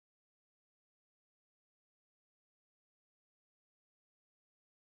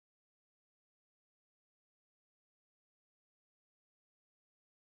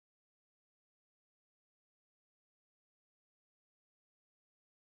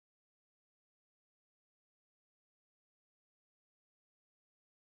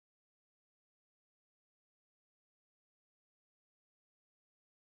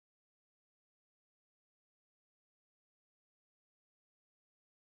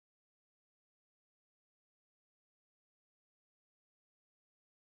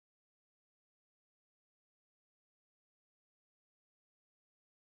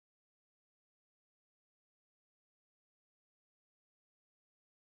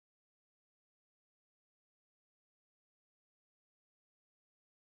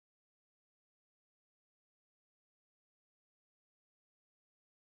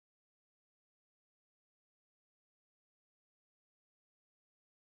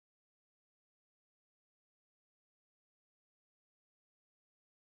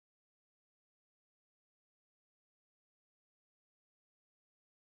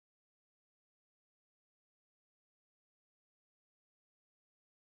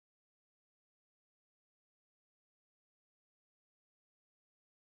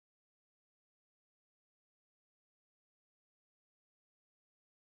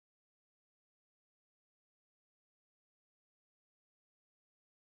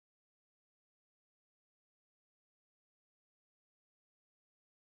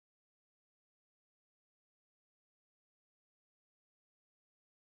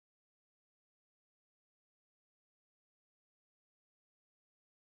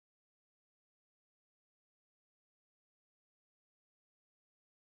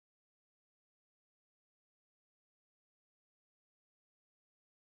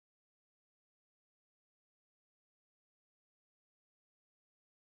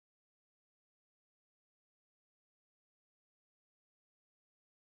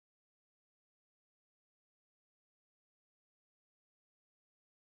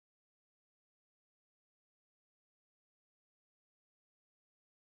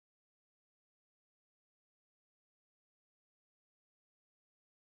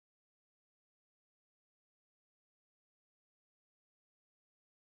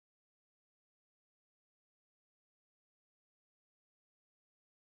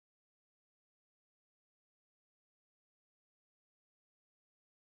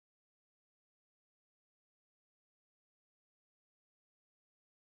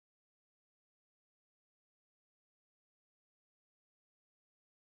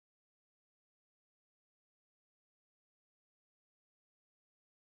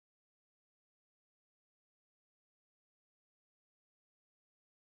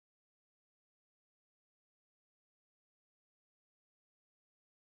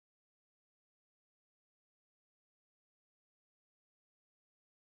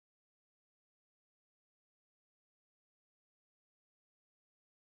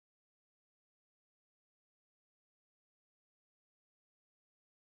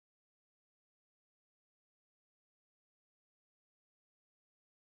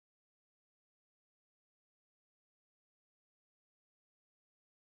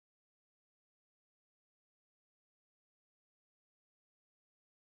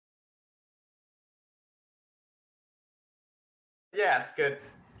Yeah, it's good.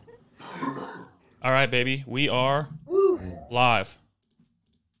 All right, baby. We are live.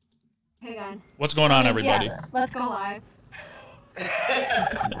 Hang on. What's going on, everybody? Yeah, let's go live.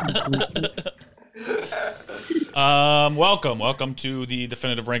 Welcome to the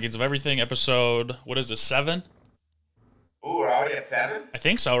definitive rankings of everything. Episode, what is this, 7? Ooh, we're already at 7? I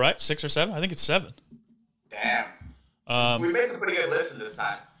think so, right? 6 or 7? I think it's 7. Damn. We made some pretty good lists this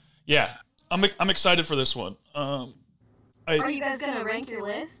time. Yeah, I'm excited for this one. Are you guys gonna rank your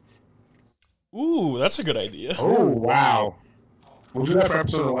lists? Ooh, that's a good idea. Oh, wow. We'll do that for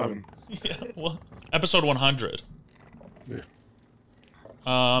episode 11. Yeah, well, episode 100. Yeah.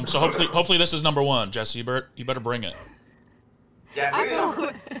 So hopefully this is number 1, Jesse. You better bring it. Yeah,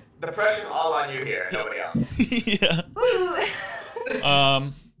 really, the pressure's all on you here, and nobody else. Yeah.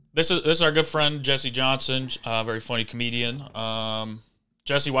 This is our good friend Jessie Johnson, very funny comedian.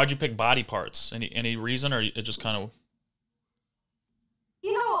 Jesse, why'd you pick body parts? Any reason, or it just kind of?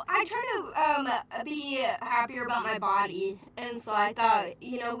 You know, I try to be happier about my body, and so I thought,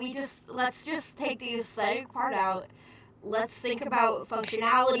 let's just take the aesthetic part out. Let's think about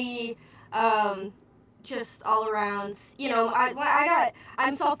functionality, just all around.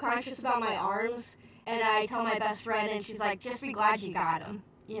 I'm self-conscious about my arms, and I tell my best friend, and she's like, just be glad you got them,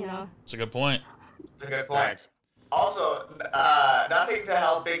 It's a good point. It's a good point. Also, nothing to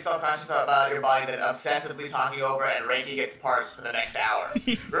help being self-conscious about your body than obsessively talking over and ranking its parts for the next hour.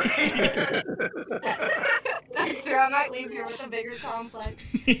 That's true. I might leave here with a bigger complex.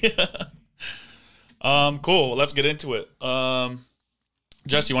 Yeah. Cool. Let's get into it.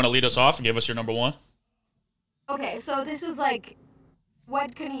 Jess, you want to lead us off and give us your number 1? Okay, so this is like,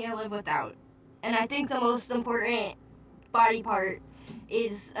 what couldn't you live without? And I think the most important body part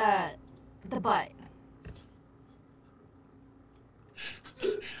is the butt.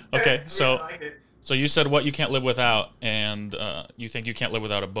 Okay, so you said what you can't live without, and you think you can't live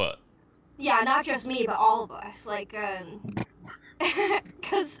without a butt. Yeah, not just me, but all of us. Like,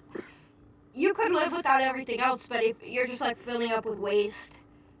 because you could live without everything else, but if you're just like filling up with waste,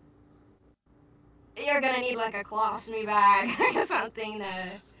 you're gonna need like a colostomy bag or something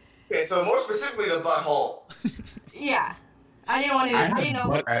to. Okay, so more specifically, the butthole. Yeah, I didn't want to. I didn't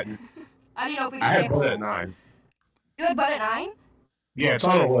know if we could. I had butt at 9. You had butt at 9? Yeah, it's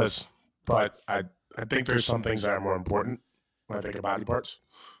on the list, but I think there's some things that are more important when I think of body parts.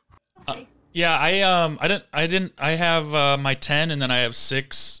 Yeah, I have my 10, and then I have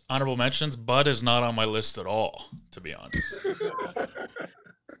 6 honorable mentions. Butt is not on my list at all, to be honest.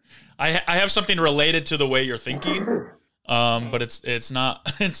 I have something related to the way you're thinking, but it's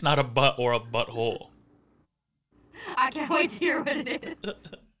not a butt or a butthole. I can't wait to hear what it is.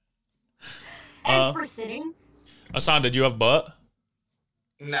 And for sitting. Hassan, did you have butt?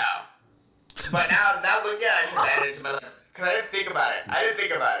 No. But now look, yeah, I should add it to my list. Because I didn't think about it. And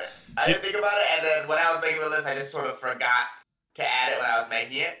then when I was making the list, I just sort of forgot to add it when I was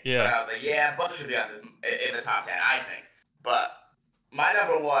making it. Yeah. And I was like, yeah, butt should be in the top 10, I think. But my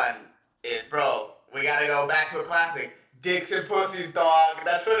number 1 is, bro, we gotta go back to a classic. Dicks and pussies, dog.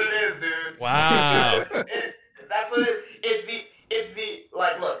 That's what it is, dude. Wow. That's what it is. It's the,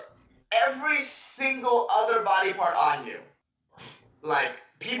 like, look, every single other body part on you, like,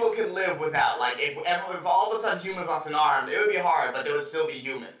 people can live without. Like, if all of a sudden humans lost an arm, it would be hard, but there would still be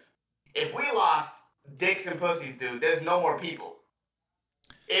humans. If we lost dicks and pussies, dude, there's no more people.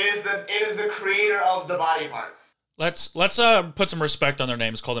 It is the creator of the body parts. Let's put some respect on their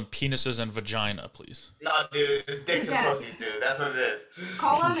names. Call them penises and vagina, please. No, dude, it's dicks and pussies, dude. That's what it is.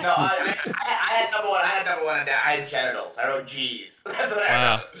 Call them. No, I had number 1. I had number 1 and I had genitals. I wrote G's. That's what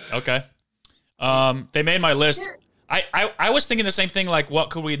I wrote. Okay. They made my list. I was thinking the same thing, like, what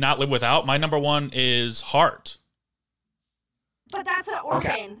could we not live without? My number 1 is heart. But that's an organ.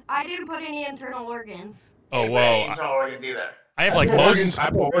 Okay. I didn't put any internal organs. Oh, whoa. Internal organs either. I have, like, organs.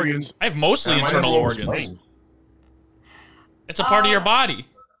 I have mostly internal organs. It's a part of your body.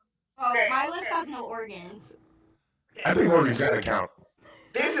 Oh, my list has no organs. I think organs gotta count.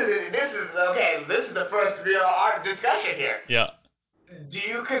 This is okay. This is the first real art discussion here. Yeah. Do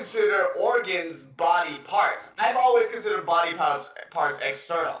you consider organs body parts? I've always considered body parts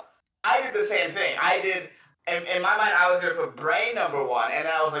external. I did the same thing. In my mind, I was going to put brain number 1, and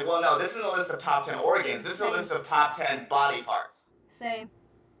then I was like, well, no, this isn't a list of top 10 organs. This is a list of top 10 body parts. Same.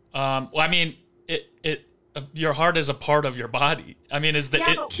 Well, I mean, your heart is a part of your body. I mean, is the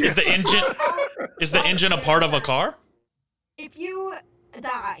engine a part of a car? If you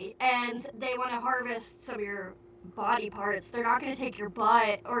die and they want to harvest some of your body parts, they're not going to take your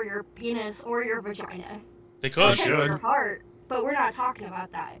butt or your penis or your vagina. They could. They'll take your heart, but we're not talking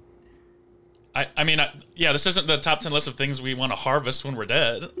about that. They should. Okay, so if you die and they want to harvest some of your body parts, they're not going to take your butt or your penis or your vagina. They'll take your heart, but we're not talking about that. They could. Your heart, but we're not talking about that. I mean, yeah, this isn't the top 10 list of things we want to harvest when we're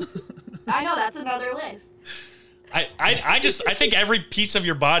dead. I know, that's another list. I think every piece of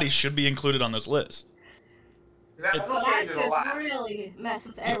your body should be included on this list. That Well, that changes a just lot. really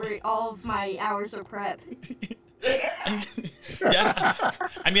messes all of my hours of prep. Yeah.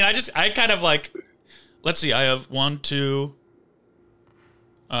 I mean, I kind of like, let's see, I have 1, 2,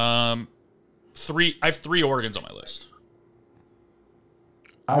 3, I have 3 organs on my list.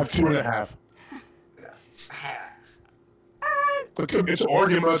 I have 2.5. It's an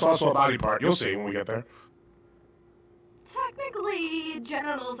organ, but it's also a body part. You'll see when we get there. Technically,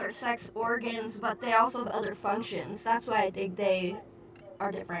 genitals are sex organs, but they also have other functions. That's why I think they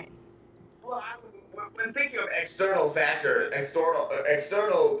are different. Well, when thinking of external factors,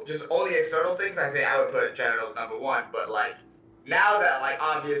 external, just only external things, I think I would put genitals number 1. But like, now that like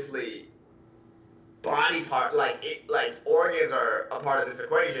obviously, body part, like organs are a part of this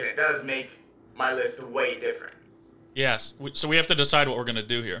equation, it does make my list way different. Yes. So we have to decide what we're gonna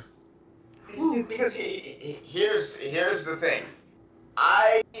do here. Because here's the thing,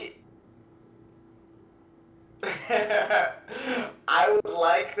 I would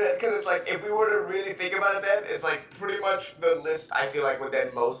like that, because it's like, if we were to really think about it, then it's like pretty much the list I feel like would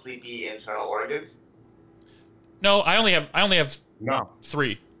then mostly be internal organs. No, I only have No.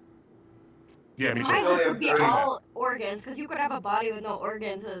 3. Yeah, me too. Mine would be 3. all organs, because you could have a body with no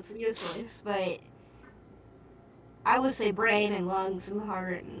organs, and it's useless. But I would say brain and lungs and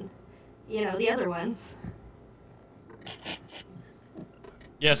heart and, you know, the other ones.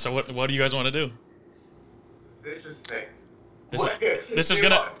 Yeah. So what do you guys want to do? It's interesting.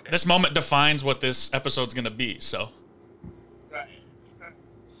 This moment defines what this episode's gonna be. So. Right.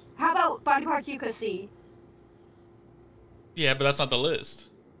 How about body parts you could see? Yeah, but that's not the list.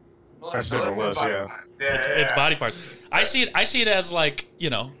 That's a different list, yeah. It's body parts. I see it as like, you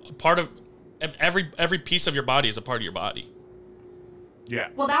know, part of every piece of your body is a part of your body. Yeah.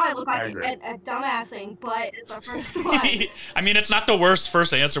 Well, now I look I like agree. a dumbassing, but it's the first one. I mean, it's not the worst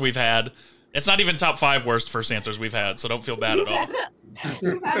first answer we've had. It's not even top 5 worst first answers we've had, so don't feel bad at all.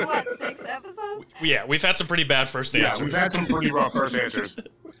 We've had, what, 6 episodes? Yeah, we've had some pretty bad first answers. Yeah, we've had some pretty rough first answers.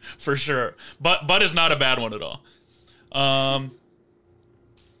 For sure. But is not a bad one at all. I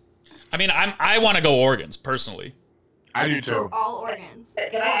mean, I want to go organs personally. I do too. All organs.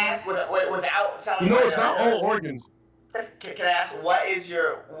 Can I ask without telling No, me it's not all organs. Can I ask what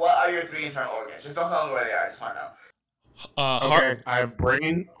are your 3 internal organs? Just don't tell me where they are. I just want to know. Heart. I have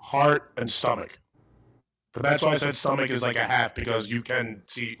brain, heart, and stomach. But that's why I said stomach is like a half, because you can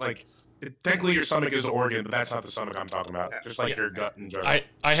see, like, technically your stomach is an organ, but that's not the stomach I'm talking about. Just like your gut in general.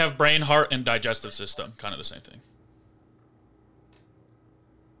 I have brain, heart, and digestive system. Kind of the same thing.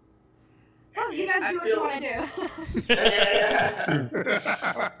 Well, you guys do what you want to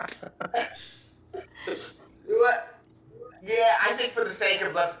do. What? Yeah, I think for the sake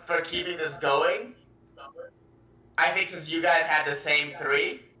of for keeping this going, I think since you guys had the same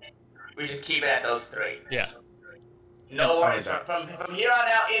 3, we just keep it at those 3. Yeah. No more from here on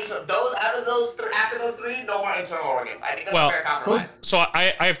out. After those 3, no more internal organs. I think that's a fair compromise. So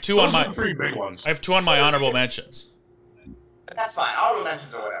I have 2 Those on my are the 3 big ones. I have 2 on my honorable mentions. That's fine. Honorable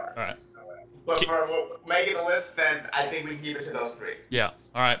mentions or whatever. All right. But for making the list, then I think we can keep it to those 3. Yeah.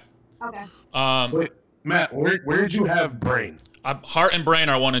 All right. Okay. Wait, Matt, where did you have brain? Heart and brain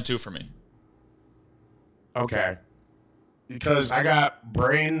are 1 and 2 for me. Okay. Because I got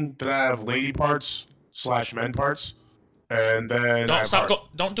brain, then I have lady parts / men parts, and then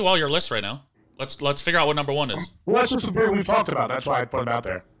Don't do all your lists right now. Let's figure out what number 1 is. Well, that's just the 3 we've talked about. That's why I put them out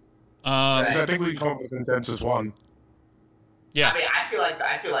there. Because Um, I think we can come up with a consensus one. yeah. I mean, I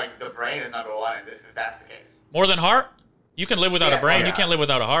feel like the brain is number 1 in this, if that's the case. More than heart? You can live without a brain. Yeah. You can't live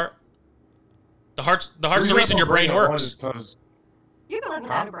without a heart. The heart's the reason your brain works. You can live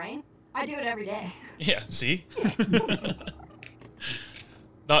without a brain. I do it every day. Yeah, see?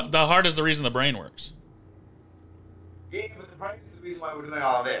 the heart is the reason the brain works. Yeah, but the brain is the reason why we're doing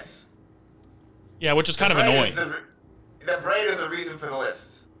all of this. Yeah, which is kind of The brain annoying. is the brain is the reason for the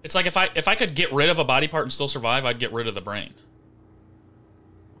list. It's like if I could get rid of a body part and still survive, I'd get rid of the brain.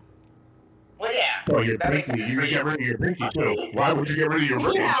 Well, yeah. Oh, your that makes pinky. sense You for can get rid of your pinky too. Why would you get rid of your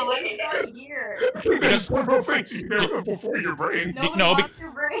brain? Yeah, let's start here. There's several things you can get rid of before your brain. Nobody No, wants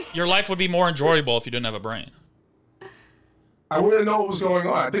your brain. Your life would be more enjoyable if you didn't have a brain. I wouldn't know what was going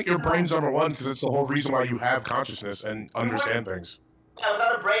on. I think your brain's number 1 because it's the whole reason why you have consciousness and understand things. Yeah,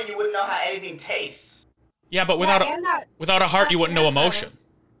 without a brain, you wouldn't know how anything tastes. Yeah, but Yeah, and without a heart, you wouldn't know emotion.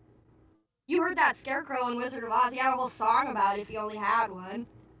 You heard that Scarecrow in Wizard of Oz. He had a whole song about it if he only had one.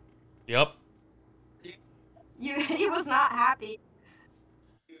 Yep. He was not happy.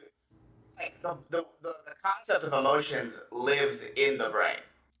 the concept of emotions lives in the brain.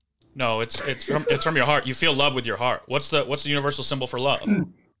 No, it's from your heart. You feel love with your heart. What's the universal symbol for love?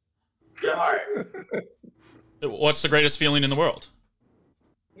 Your heart. What's the greatest feeling in the world?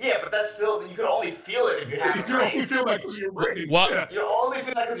 Yeah, but that's still, you can only feel it if you have a You brain. only feel that because of your brain. What? Yeah. You only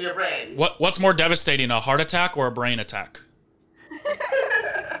feel that because of your brain. What's more devastating, a heart attack or a brain attack?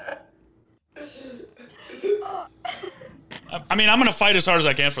 I mean, I'm gonna fight as hard as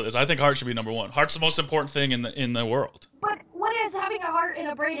I can for this. I think heart should be number one. Heart's the most important thing in the world. But what is having a heart and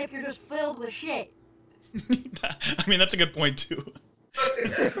a brain if you're just filled with shit? I mean, that's a good point too.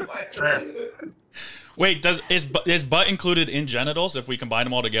 Wait, is butt included in genitals if we combine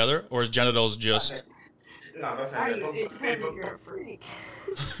them all together, or is genitals just? No, that's Are not you? It depends if it. you're a freak.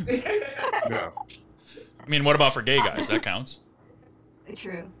 No. I mean, what about for gay guys? That counts.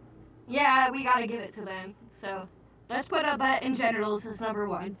 True. Yeah, we gotta give it to them. So let's put a butt and genitals as number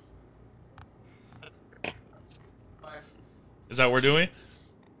one. Is that what we're doing?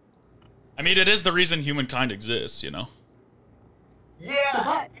 I mean, it is the reason humankind exists, you know? The Yeah.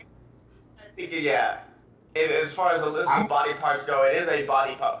 butt. I think, yeah. As far as the list of body parts go, it is a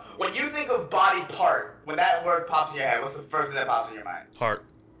body part. When you think of body part, when that word pops in your head, what's the first thing that pops in your mind? Heart.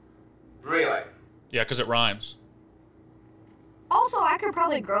 Really? Yeah, because it rhymes. Also, I could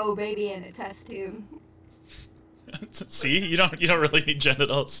probably grow a baby in a test tube. See, you don't really need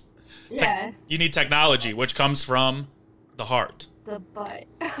genitals. Yeah, You need technology, which comes from the heart. the butt.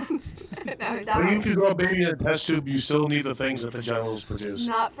 No, Even if you grow a baby in a test tube, you still need the things that the genitals produce.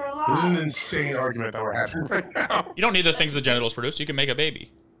 not for long. This is an insane argument that we're having right now. You don't need the things the genitals produce. You can make a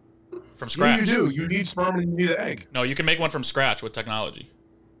baby from Yeah, scratch. you do. You need sperm and you need an egg. No, you can make one from scratch with technology.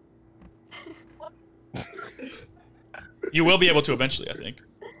 You will be able to eventually, I think.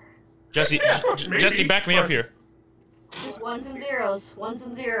 Jesse, maybe. Jesse, back me up here. Just ones and zeros. Ones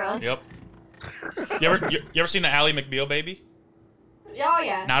and zeros. Yep. You ever seen the Ally McBeal baby? Oh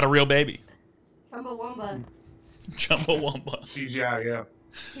yeah. Not a real baby. Chumbawamba. Chumbawamba. CGI, yeah.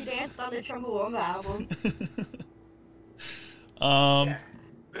 He danced on the Chumbawamba album.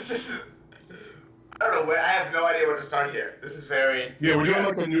 This is. I don't know where. I have no idea where to start here. This is very. Yeah, we're doing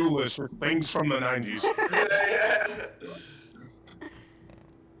like a new list of things from the 90s. Yeah.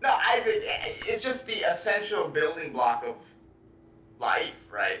 No, I think it's just the essential building block of life,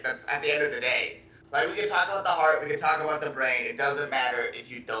 right? That's at the end of the day. Like, we can talk about the heart, we can talk about the brain. It doesn't matter if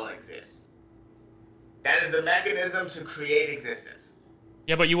you don't exist. That is the mechanism to create existence.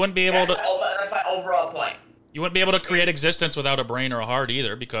 Yeah, but you wouldn't be able to. That's my overall point. You wouldn't be able to create existence without a brain or a heart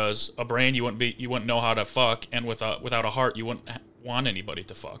either, because a brain you wouldn't know how to fuck, and without a heart you wouldn't want anybody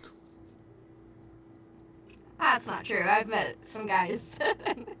to fuck. That's not true. I've met some guys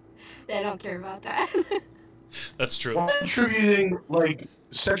that don't care about that. That's true. Attributing like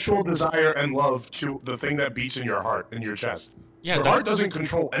sexual desire and love to the thing that beats in your heart, in your chest. Yeah, Your heart doesn't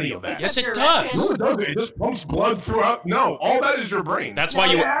control any of that. Yes, it Your does. No, it doesn't. It just pumps blood throughout. No, all that is your brain. That's why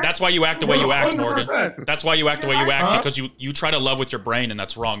you act the way you act, Morgan. 100%. That's why you act the way you act, Huh? because you try to love with your brain, and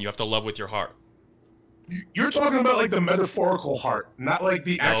that's wrong. You have to love with your heart. You're talking about like the metaphorical heart, not like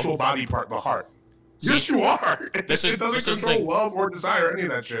the actual body part, the heart. Yes, you are. It this doesn't is the control thing. love or desire, any of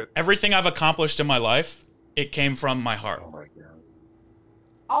that shit. Everything I've accomplished in my life, it came from my heart. Oh my god.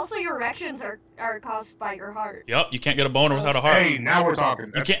 Also, your erections are caused by your heart. Yep, you can't get a boner without a heart. Hey, now we're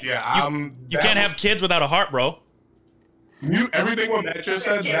talking. That's, can't- yeah, You can't have kids without a heart, bro. everything what Matt just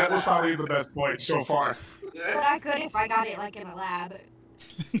said. That was probably the best point so far. But I could if I got it like in a lab.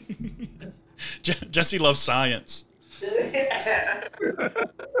 Jesse loves science.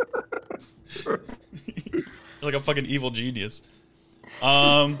 You're like a fucking evil genius.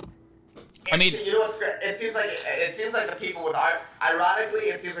 I mean, You know what's great? It seems like the people with heart. Ironically,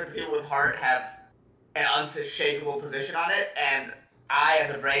 it seems like the people with heart have an unshakable position on it, and I,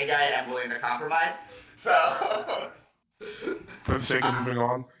 as a brain guy, am willing to compromise. So, For the sake of moving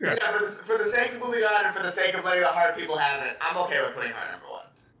on. yeah, for the sake of moving on and for the sake of letting the heart people have it, I'm okay with putting heart number one.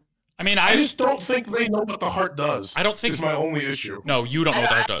 I mean, I just don't think they know what the heart does. I don't think- is my only issue. no, you don't know what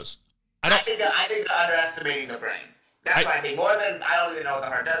the heart does. I think they're underestimating the brain. That's what I think. More than I don't even know what the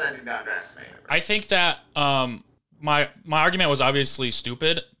heart does. I think they're underestimating the brain. I think that my argument was obviously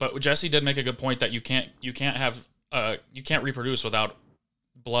stupid, but Jesse did make a good point that you can't reproduce without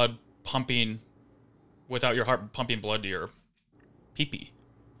blood pumping, without your heart pumping blood to your pee-pee.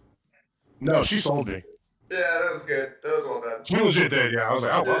 No, she sold me. Yeah, that was good. That was well done. She legit did, yeah. I was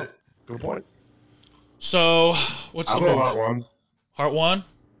like, oh, well, good point. So what's I'll the go move? heart one. Heart one,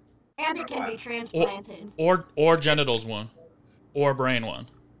 And it can be transplanted. or genitals one, or brain one.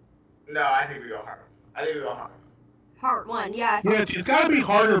 No, I think we go heart. I think we go heart. Part 1, yeah. Yeah, it's got to be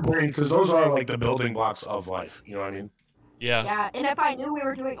heart or brain because those are like the building blocks of life. You know what I mean? Yeah. Yeah, and if I knew we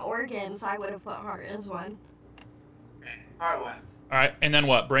were doing organs, I would have put heart as 1. Part 1. All right, and then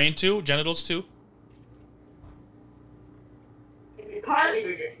what? Brain 2, genitals 2. Heart,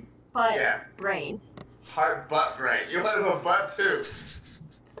 but Yeah. brain. Heart, butt, brain. You want to go butt too?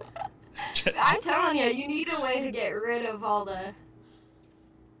 I'm telling you, you need a way to get rid of all the...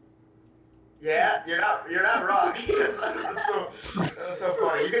 Yeah, you're not wrong. that's so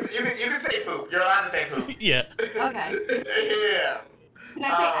funny. You can say poop. You're allowed to say poop. Yeah. Okay. Yeah. Can I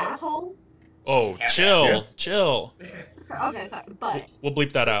say asshole? Oh, Yeah. chill, chill. Okay, sorry, but... We'll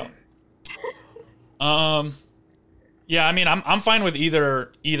bleep that out. Yeah, I mean, I'm fine with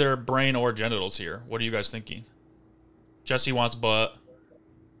either brain or genitals here. What are you guys thinking? Jesse wants butt.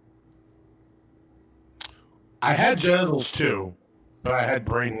 I had genitals too, but I had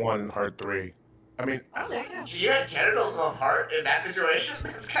brain 1 and heart 3. I mean, Oh, there you go. You had genitals of heart in that situation?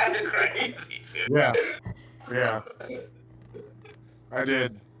 That's kind of crazy, too. yeah, yeah, I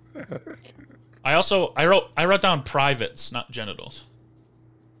did. I wrote down privates, not genitals.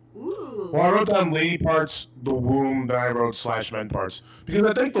 Ooh. Well, I wrote down lady parts, the womb, then I wrote /men parts. Because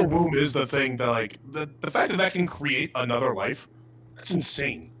I think the womb is the thing that, like, the fact that can create another life, that's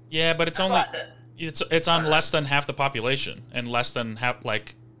insane. Yeah, but it's on less than half the population, and less than half,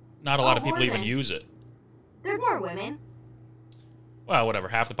 like, not a lot of people even use it. There's more women. Well, whatever,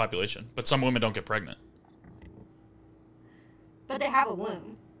 half the population. But some women don't get pregnant. But they have a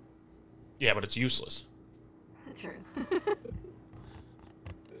womb. Yeah, but it's useless. True.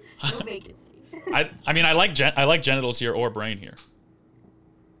 No vacancy. I mean, I like genitals here or brain here.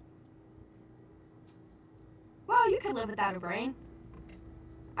 Well, you can live without a brain.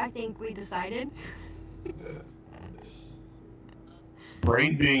 I think we decided.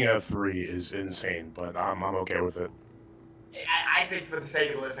 Brain being a 3 is insane, but I'm okay with it. I think for the sake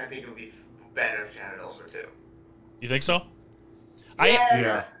of the list, I think it would be better if genitals were 2. You think so?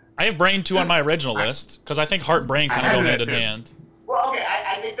 Yeah. I have brain 2 on my original list because I think heart brain kind of go hand in hand. Well, okay,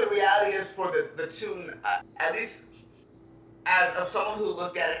 I think the reality is for the 2, at least as of someone who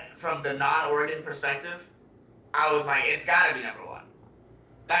looked at it from the non-organ perspective, I was like, it's got to be number 1.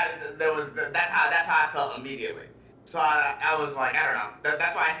 That's how I felt immediately. So I was like, I don't know.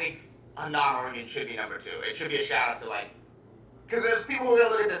 That's why I think a non-organ should be number 2. It should be a shout out to like, because there's people who are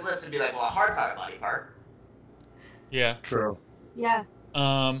gonna look at this list and be like, well, a heart's not a body part. Yeah. True. Yeah.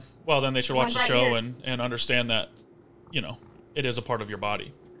 Well, then they should watch the Right show here. and understand that, you know, it is a part of your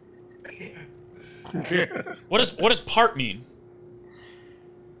body. What does part mean?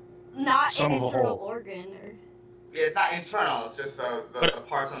 Not Some an of a internal whole. organ. Or... Yeah, it's not internal. It's just the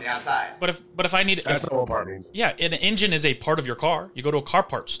parts on the outside. But if I need That's the whole part means. yeah, an engine is a part of your car. You go to a car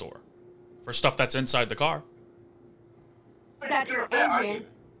parts store for stuff that's inside the car. But that's your Fair engine. argument.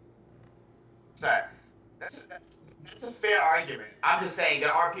 Sorry, that's a fair argument. I'm just saying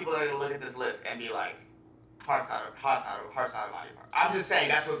there are people that are gonna look at this list and be like, heart's not a body part. I'm just saying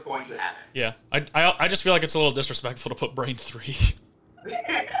that's what's going to happen. Yeah, I just feel like it's a little disrespectful to put brain 3.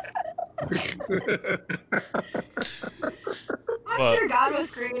 I'm sure God was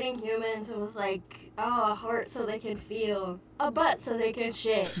creating humans and was like, oh, a heart so they can feel, a butt so they can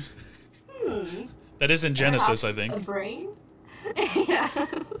shit. That is in Genesis, I think. A brain? Yeah.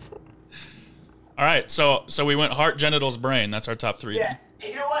 All right, so we went heart, genitals, brain. That's our top 3. Yeah,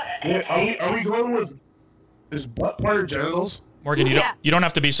 and you know what? Yeah, are we going with is butt part or genitals? Morgan, Yeah. you don't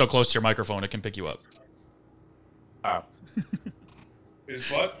have to be so close to your microphone. It can pick you up. Oh. Is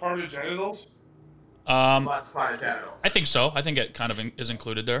butt part of genitals? Butt's part of genitals. I think so. I think it kind of is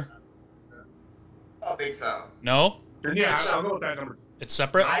included there. I don't think so. No, Then yeah, I'll go with that number. it's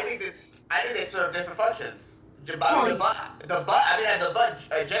separate. I think they serve different functions. The butt.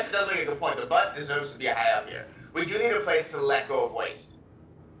 Jesse does make a good point. The butt deserves to be high up here. We do need a place to let go of waste.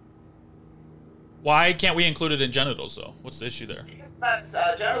 Why can't we include it in genitals though? What's the issue there? Because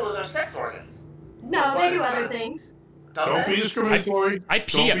genitals are sex organs. No, they do other things. Don't be discriminatory. I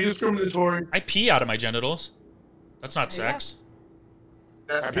pee. Don't be discriminatory. I pee out of my genitals. That's not There you sex.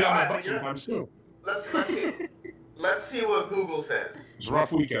 That's I pee on my butt fine, you know. sometimes too. Let's see. Let's see what Google says. It's a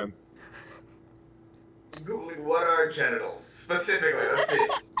rough weekend. Googling what are genitals specifically. Let's see.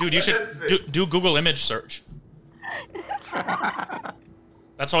 Dude, you should Let's see. do Google image search.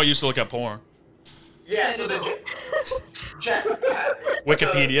 That's how I used to look at porn. Yeah. So the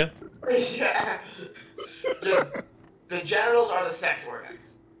Wikipedia. Yeah. The genitals are the sex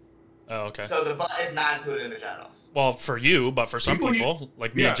organs. Oh, okay. So the butt is not included in the genitals. Well, for you, but for some people,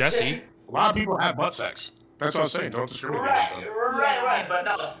 like me and Jesse. A lot of people have butt sex. That's what I'm saying. Don't discriminate. Right. But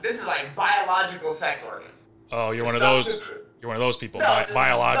no, this is like biological sex organs. Oh, you're one of Stuff those. to- You're one of those people. No, just-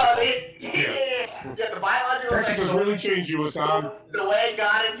 Biological. No, yeah, the biological Texas sex has really changed you, Hassan. the way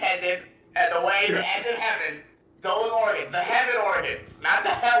God intended and the way to end in heaven, those organs, the heaven organs, not the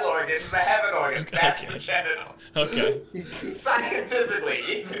hell organs, the heaven organs, that's the genital. Okay.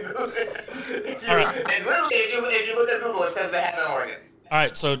 Scientifically, All right. and literally, if you look at Google, it says the heaven organs. All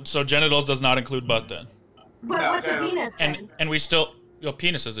right. So genitals does not include butt then, But No, what's a genitals. penis then? and we still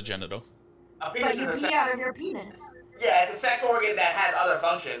penis is a genital. A penis But you is a pee sex. out of your penis. Yeah, it's a sex organ that has other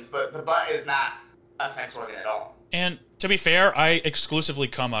functions, but the butt is not a sex organ at all. And to be fair, I exclusively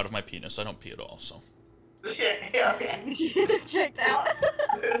come out of my penis. I don't pee at all. So. Yeah, okay. Checked out.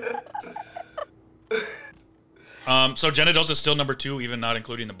 So genitals is still number 2, even not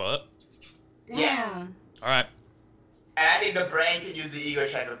including the butt. Yes. Damn. All right. And I think the brain can use the ego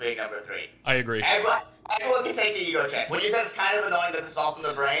check for being number 3. I agree. Everyone can take the ego check. When you said it's kind of annoying that this is all from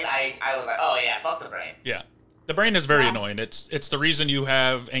the brain, I was like, oh yeah, fuck the brain. Yeah. The brain is very Yeah. annoying. It's the reason you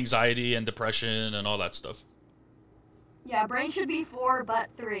have anxiety and depression and all that stuff. Yeah, brain should be 4, but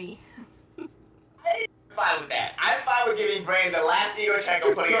 3. I'm fine with that. I'm fine with giving brain the last ego check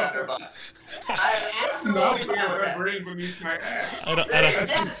and putting it under butt. I'm absolutely fine with that. brain beneath my ass. I don't.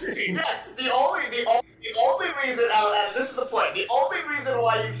 Yes, yes. The only reason, and this is the point. The only reason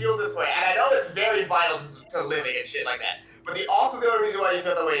why you feel this way, and I know it's very vital to living and shit like that. But also the only reason why you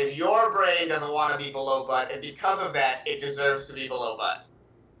feel that way is your brain doesn't want to be below butt, and because of that, it deserves to be below butt.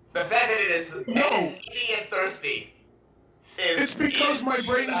 The fact that it is needy and thirsty is. It's because my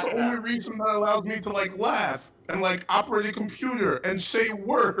brain is the only reason that allows me to like laugh and like operate a computer and say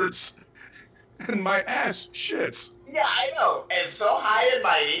words, and my ass shits. Yeah, I know. And it's so high and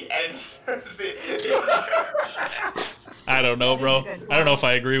mighty, and it deserves the. I don't know, bro. I don't know if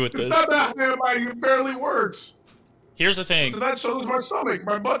I agree with It's this. not that high and mighty. It barely works. Here's the thing. And that so does my stomach.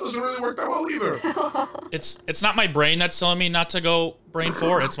 My butt doesn't really work that well either. It's not my brain that's telling me not to go brain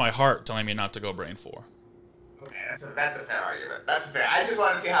 4. It's my heart telling me not to go brain 4. Okay, that's a fair argument. That's fair. I just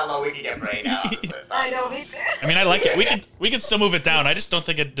want to see how low we can get brain now on this list. I know, me too. I mean, I like it. We can still move it down. I just don't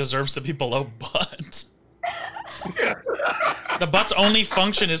think it deserves to be below butt. The butt's only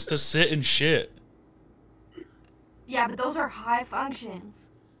function is to sit and shit. Yeah, but those are high functions.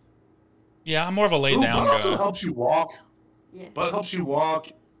 Yeah, I'm more of a lay Ooh, down butt also guy. helps you walk. Yeah. Butt helps you walk.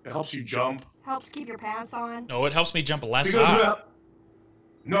 It helps you jump. Helps keep your pants on. No, it helps me jump less Because high.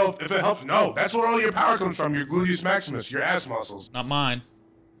 if it helps, no, that's where all your power comes from. Your gluteus maximus, your ass muscles. Not mine.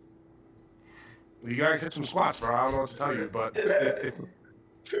 You gotta hit some squats, bro. I don't know what to tell you, but.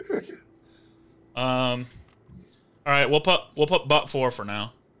 All right, we'll put butt 4 for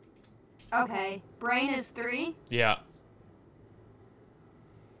now. Okay. Brain is 3. Yeah.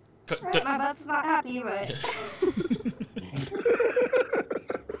 Right, my butt's not happy, but.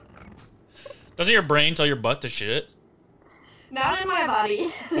 Doesn't your brain tell your butt to shit? Not in my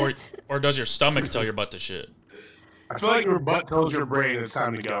body. Or does your stomach tell your butt to shit? I feel like your butt tells your brain it's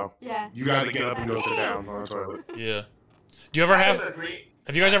time to go. Yeah. You gotta get up and go sit down on the toilet. Yeah. Do you ever have agree.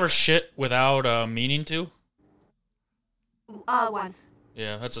 you guys ever shit without meaning to? Once.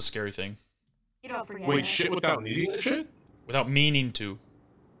 Yeah, that's a scary thing. You don't forget. Wait, it. shit without needing the shit? Without meaning to.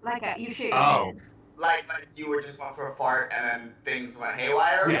 Like you shit your Oh. pants. Like you were just going for a fart and then things went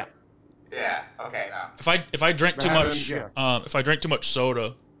haywire? Yeah. Yeah, okay, no. If I drank too That much happened, if I drank too much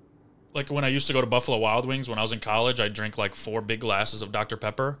soda, like when I used to go to Buffalo Wild Wings when I was in college, I'd drink like 4 big glasses of Dr.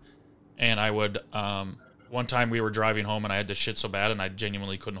 Pepper, and I would one time we were driving home and I had to shit so bad and I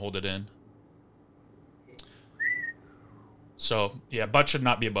genuinely couldn't hold it in. So, yeah, butt should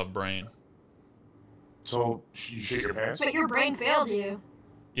not be above brain. So, you shit your pants? But your brain failed you.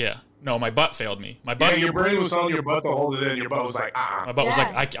 Yeah. No, my butt failed me. My Yeah, butt your brain was telling your butt to hold it in. Your butt was like, my butt was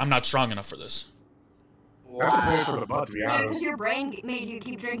like, I'm not strong enough for this. That's the point for the butt, to be Yeah, because honest. your brain made you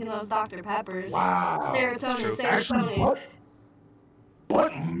keep drinking those Dr. Peppers. Wow. Serotonin, true. Actually, serotonin.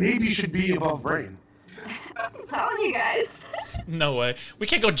 butt maybe should be above brain. I'm telling you guys. No way. We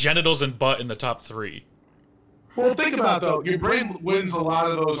can't go genitals and butt in the top 3. Well, think about it, though. Your brain wins a lot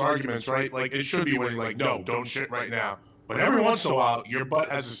of those arguments, right? Like, it should be winning, like, no, don't shit right now. But every once in a while, your butt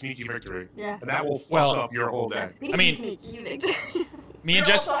has a sneaky victory. Yeah. And that will fuck Well, up your whole day. Sneaky, I mean- sneaky victory. Me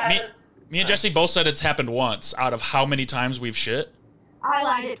and Jesse both said it's happened once out of how many times we've shit. I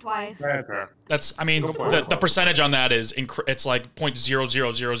lied it twice. Fair. That's, I mean, Go for it. the percentage on that is, it's like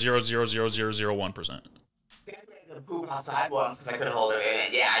 0.000000001%. I had to poop outside once because I couldn't hold it in.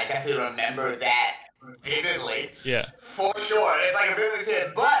 And yeah, I definitely remember that vividly. Yeah. For sure. It's like a vivid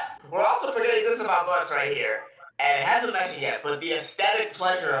experience. But we're also forgetting this about butts right here. And it hasn't been mentioned yet, but the aesthetic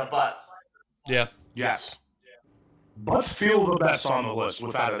pleasure of butts. Yeah. Yes. Butts feel the best on the list,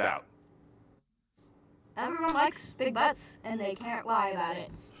 without a doubt. Everyone likes big butts, and they can't lie about it.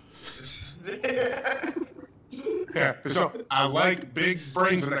 Yeah, so I like big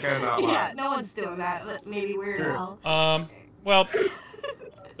brains and I cannot lie. Yeah, no one's doing that. But maybe Weird Al. Well,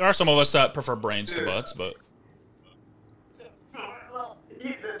 there are some of us that prefer brains to butts, but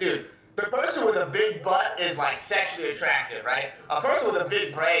Dude, the person with a big butt is like sexually attractive, right? A person with a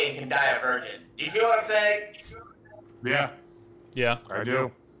big brain can die a virgin. Do you feel what I'm saying? Yeah, yeah. I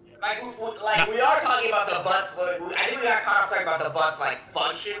do. Like we are talking about the butts. Like, I think we got caught up talking about the butts like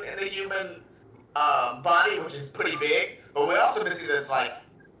function in the human body, which is pretty big. But we also see this like,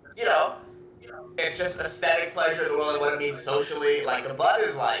 you know, it's just aesthetic pleasure in the world and what it means socially. Like the butt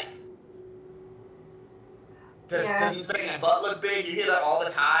is like. Does this make my butt look big? You hear that all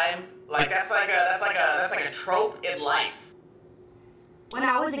the time. Like that's like a trope in life. When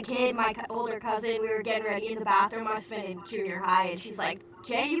I was a kid, my older cousin, we were getting ready in the bathroom. I was in junior high, and she's like,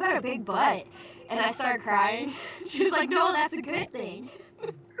 "Jay, you got a big butt," and I started crying. She was like, "No, that's a good thing."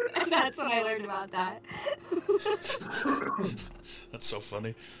 And that's when I learned about that. That's so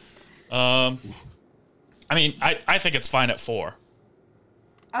funny. I mean, I think it's fine at 4.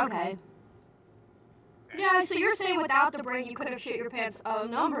 Okay. Yeah, so you're saying without the brain, you could have shit your pants a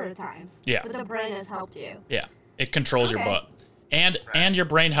number of times. Yeah. But the brain has helped you. Yeah, it controls your butt, and your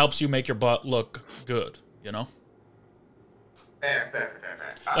brain helps you make your butt look good. You know. Fair.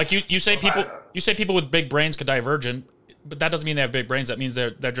 Like you say people with big brains could die a virgin, but that doesn't mean they have big brains. That means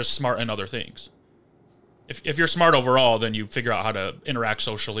they're just smart in other things. If you're smart overall, then you figure out how to interact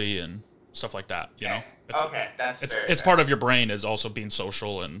socially and stuff like that. You know. It's part of your brain is also being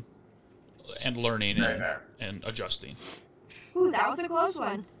social and learning and adjusting. Ooh, that was a close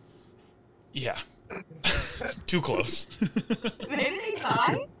one. Yeah. Too close. Maybe they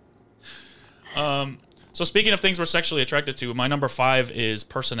die? So speaking of things we're sexually attracted to, my number 5 is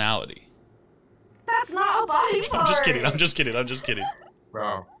personality. That's not a body part. I'm just kidding.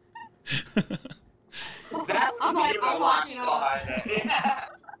 Bro. I'm walking off.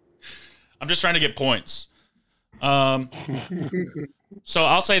 I'm just trying to get points. So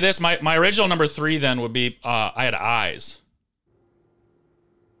I'll say this: my original number 3 then would be I had eyes.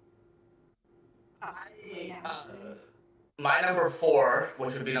 My number 4,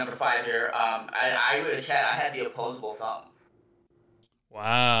 which would be number 5 here. I would chat. I had the opposable thumb.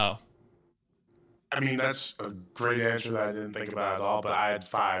 Wow. I mean, that's a great answer that I didn't think about at all. But I had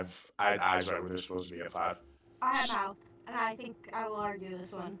 5. I had eyes right where they're supposed to be at 5. I had mouth, and I think I will argue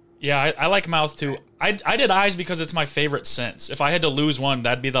this one. Yeah, I like mouth too. I did eyes because it's my favorite sense. If I had to lose one,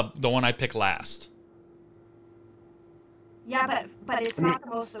 that'd be the one I pick last. Yeah, but it's not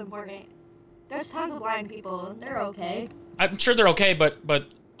the most important. There's tons of blind people, and they're okay. I'm sure they're okay, but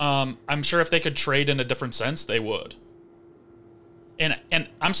I'm sure if they could trade in a different sense, they would. And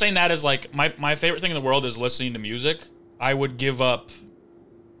I'm saying that as like my favorite thing in the world is listening to music. I would give up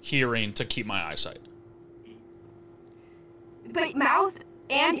hearing to keep my eyesight. But mouth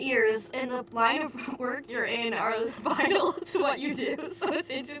and ears in the line of work you're in are vital to what you do. So it's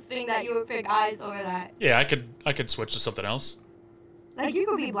interesting that you would pick eyes over that. Yeah, I could switch to something else. Like you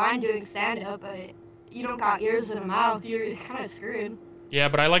could be blind doing stand-up, but you don't got ears and a mouth. You're kind of screwed. Yeah,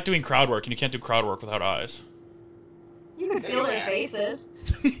 but I like doing crowd work, and you can't do crowd work without eyes. You can feel their faces.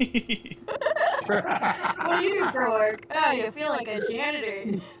 What do you do for work? Oh, you feel like a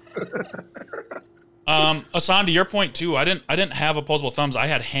janitor. Asan, to your point too, I didn't have opposable thumbs. I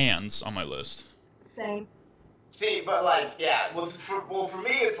had hands on my list. Same. See, but like, yeah, well, for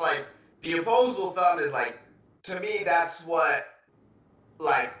me, it's like the opposable thumb is like, to me, that's what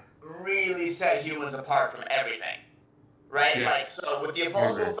like really set humans apart from everything, right? Yeah. Like, so with the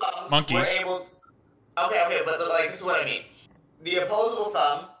opposable thumbs, Monkeys. we're able. Okay, but like this is what I mean. The opposable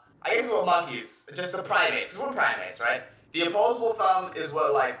thumb, I guess it's what monkeys, just the primates, because we're primates, right? The opposable thumb is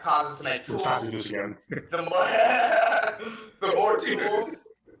what like causes us to make tools. Let's not do this again. The more tools,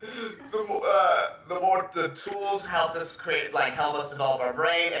 the more the tools help us help us develop our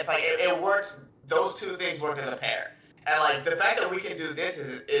brain. It's like it works. Those two things work as a pair, and like the fact that we can do this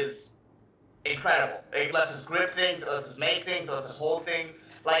is incredible. It lets us grip things, it lets us make things, it lets us hold things.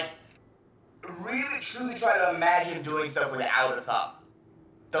 Like really, truly try to imagine doing stuff without a thumb.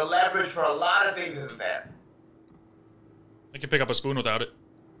 The leverage for a lot of things isn't there. I could pick up a spoon without it.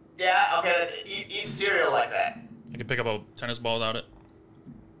 Yeah, okay, eat cereal like that. I could pick up a tennis ball without it.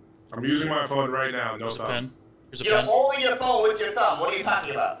 I'm using my phone right now. No Here's a thumb. pen. Here's a You're pen. holding your phone with your thumb. What are you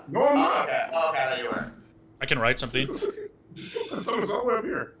talking about? No, I'm not. Okay, I thought you were. I can write something. My phone is all the way up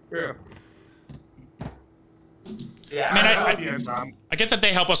here. Yeah. Yeah, I mean, I At the end, Tom. I get that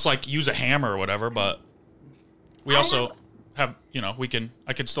they help us like use a hammer or whatever, but we also have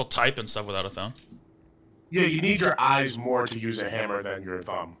I could still type and stuff without a thumb. Yeah, you need your eyes more to use a hammer than your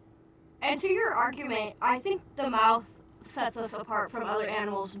thumb. And to your argument, I think the mouth sets us apart from other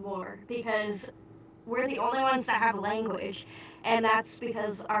animals more because we're the only ones that have language, and that's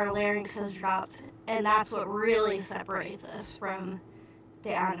because our larynx has dropped, and that's what really separates us from the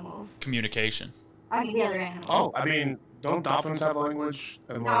animals. Communication. I mean, the other animals. Oh, I mean, don't dolphins have language?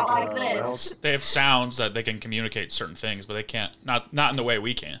 And Not like what this. else? They have sounds that they can communicate certain things, but they can't. Not in the way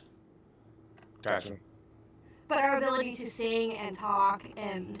we can. Gotcha. But our ability to sing and talk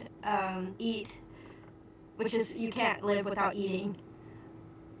and eat, which is, you can't live without eating.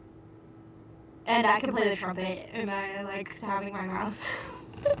 And I can play the trumpet, and I like having my mouth.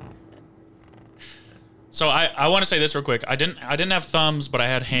 So I want to say this real quick. I didn't have thumbs, but I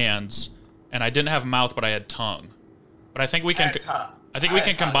had hands, and I didn't have mouth, but I had tongue. But I think we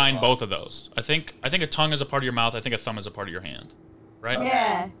can combine both of those. I think a tongue is a part of your mouth. I think a thumb is a part of your hand, right?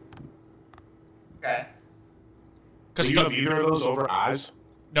 Yeah. Okay. Do you have either of those over eyes?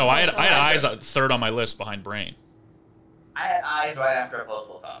 No, I had eyes third on my list behind brain. I had eyes right after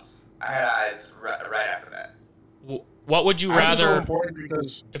opposable thumbs. I had eyes right after that. What would you rather? So important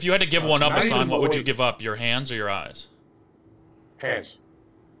because if you had to give one up, Hassan, what would you give up? Your hands or your eyes? Hands.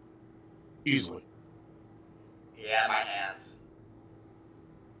 Easily. Yeah, my hands.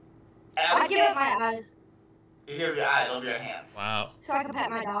 And I give it my eyes. You give your eyes over your hands. Wow. So I can pet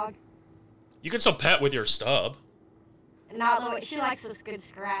my dog. You can still pet with your stub. Not the way she likes a good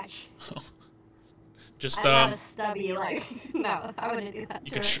scratch. Just I'm not a stubby, like, no, I wouldn't do that.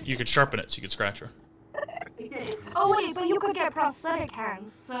 You could sharpen it so you could scratch her. Oh wait, but you could get prosthetic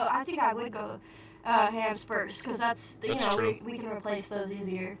hands, so I think I would go hands first, because that's true. we can replace those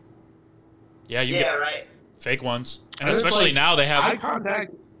easier. Yeah, you Yeah, get right. fake ones, and it's especially like now they have eye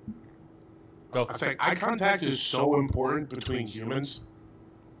contact. Go. I say eye contact is so important between humans.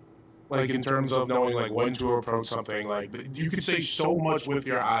 Like in terms of knowing like when to approach something, like you could say so much with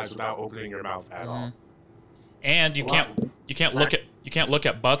your eyes without opening your mouth at all. And you can't look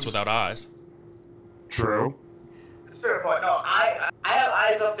at butts without eyes. True. That's a fair point. No, I have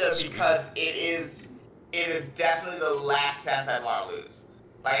eyes up there because it is definitely the last sense I'd want to lose.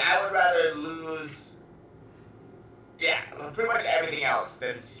 Like I would rather lose, yeah, pretty much everything else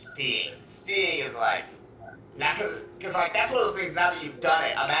than seeing. Seeing is like, not because like that's one of those things. Now that you've done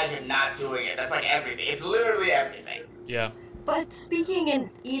it, imagine not doing it. That's like everything. It's literally everything. Yeah. But speaking and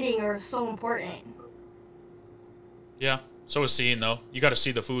eating are so important. Yeah. So is seeing though. You got to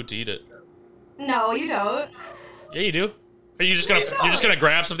see the food to eat it. No, you don't. Yeah, you do. Are you just gonna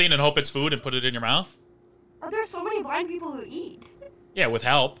grab something and hope it's food and put it in your mouth? Oh, there's so many blind people who eat. Yeah, with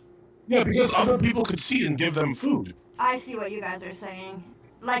help. Yeah, because other people could see and give them food. I see what you guys are saying.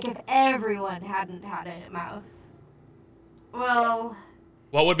 Like if everyone hadn't had a mouth. Well.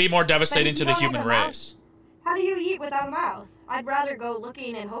 What would be more devastating to the don't have human a mouth. race? How do you eat without a mouth? I'd rather go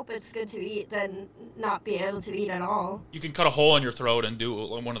looking and hope it's good to eat than not be able to eat at all. You can cut a hole in your throat and do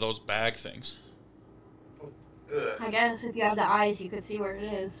one of those bag things. I guess if you have the eyes, you could see where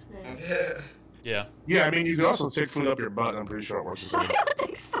it is. Yeah. Yeah, I mean, you could also stick food up your butt. I'm pretty sure it works the I same. don't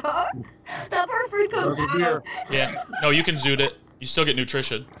think so. That's where food comes out. Yeah. No, you can zoot it. You still get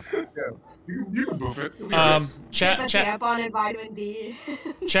nutrition. Yeah, you can boof it. Chat Tampon and vitamin D.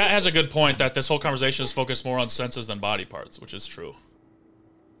 Chat has a good point that this whole conversation is focused more on senses than body parts, which is true.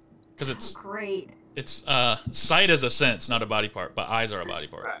 Because it's great. It's sight is a sense, not a body part, but eyes are a body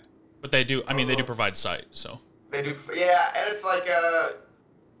part. Right. But they do. I mean, they do provide sight. So. They do, yeah, and it's like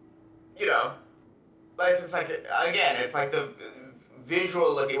you know, like it's like again, it's like the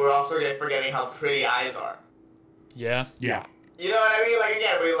visual looking. We're also forgetting how pretty eyes are. Yeah. Yeah. You know what I mean? Like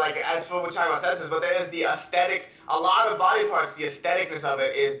again, we like as for we're talking about senses, but there is the aesthetic. A lot of body parts, the aestheticness of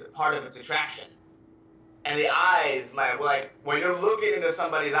it is part of its attraction. And the eyes, like when you're looking into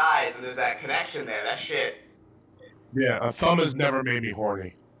somebody's eyes and there's that connection there, that shit. Yeah, a thumb has never made me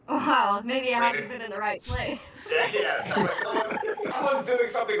horny. Wow, maybe I haven't been in the right place. Yeah. Someone's doing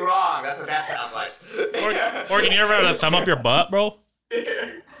something wrong. That's what that sounds like. Morgan, you ever had a thumb up your butt, bro?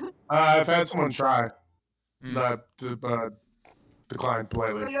 I've had someone try. Not declined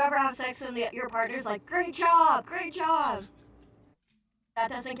politely. Do you ever have sex and your partner's like, great job, great job? That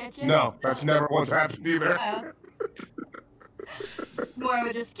doesn't get you? No, that's never once happened either. More of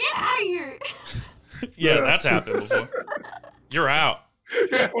a just, get out of here. Yeah, that's happened before. You're out.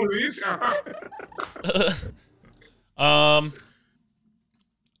 Yeah, one of these.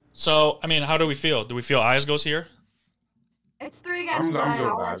 So, I mean, how do we feel? Do we feel eyes goes here? It's 3 against 1.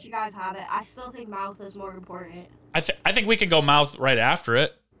 I'll let you guys have it. I still think mouth is more important. I think we can go mouth right after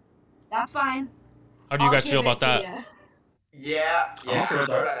it. That's fine. How do you guys feel about that? Yeah.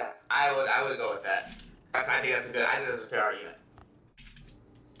 I would go with that. I think that's a fair argument.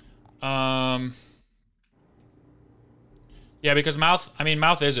 Yeah, because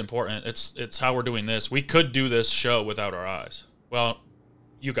mouth is important. It's how we're doing this. We could do this show without our eyes. Well,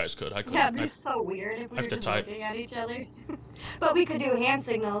 you guys could. I couldn't. Yeah, it'd be so weird if we were just looking at each other. But we could do hand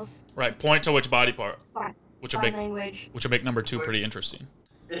signals. Right, point to which body part. Sign Which would make language. which would make number 2 pretty interesting.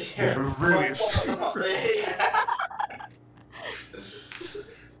 Yeah, really interesting.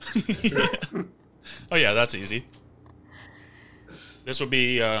 Oh yeah, that's easy. This would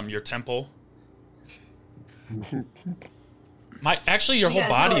be your temple. Actually, your whole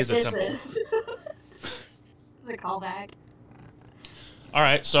body is a temple. It's a callback. All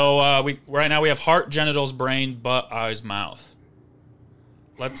right, so right now we have heart, genitals, brain, butt, eyes, mouth.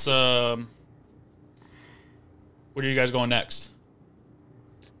 Let's where are you guys going next?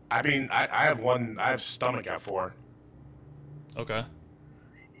 I mean, I have stomach at 4. Okay.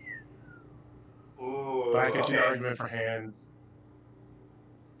 Ooh, But I can see the argument for hand.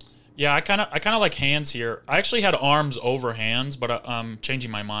 Yeah, I kind of like hands here. I actually had arms over hands, but I'm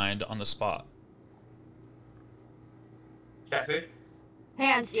changing my mind on the spot. Jesse?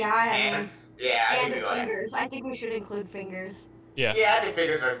 Hands, yeah, I have Hands? Yeah, I and think we go ahead. fingers. I think we should include fingers. Yeah. Yeah, I think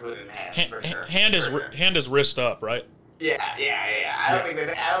fingers are included in hands for sure. Hand is wrist up, right? Yeah. I don't think there's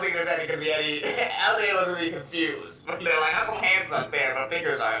any gonna be any. I don't think anyone's gonna be confused. But they're like, how come hands not there, but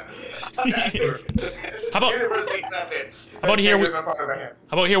fingers aren't? How about universally accepted? How about here? Fingers are part of the hand.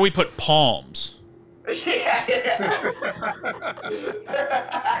 How about here we put palms? Yeah.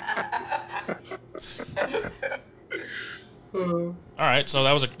 All right, so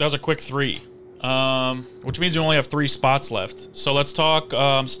that was a quick 3, which means you only have 3 spots left. So let's talk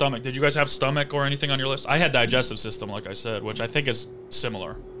stomach. Did you guys have stomach or anything on your list? I had digestive system, like I said, which I think is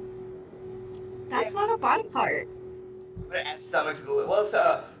similar. That's not a body part. Add stomach to the list. Well,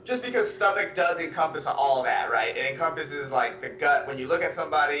 so just because stomach does encompass all that, right? It encompasses like the gut when you look at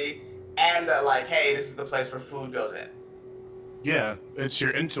somebody, and like, hey, this is the place where food goes in. Yeah, it's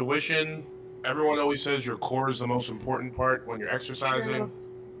your intuition. Everyone always says your core is the most important part when you're exercising.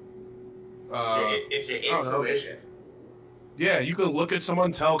 It's your intuition. Yeah, you can look at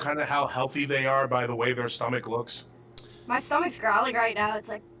someone, tell kind of how healthy they are by the way their stomach looks. My stomach's growling right now. It's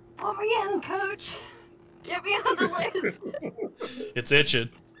like, put me in, coach. Get me on the list. It's itching.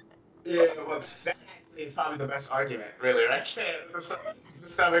 Yeah, well, that is probably the best argument, really, right? The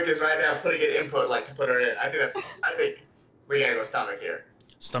stomach is right now putting in input, like, to put her in. I think we gotta go stomach here.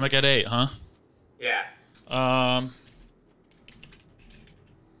 Stomach at 8, huh? Yeah. All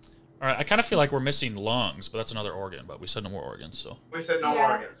right, I kind of feel like we're missing lungs, but that's another organ. But we said no more organs, so. We said no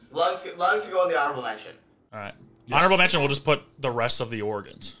organs. Lungs can go in the honorable mention. All right. Yeah. Honorable mention. We'll just put the rest of the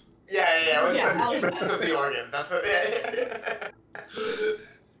organs. Yeah. We'll just put the rest of the organs. That's what. Yeah.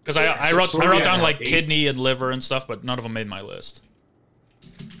 Because I wrote down like kidney and liver and stuff, but none of them made my list.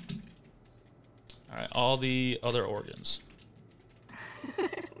 All right, all the other organs.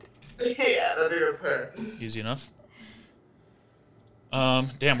 Yeah, I think that's fair. Easy enough.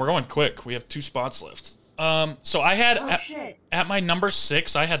 Damn, we're going quick. We have 2 spots left. So I had at my number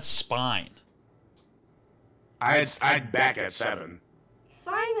 6, I had spine. I had back at 7.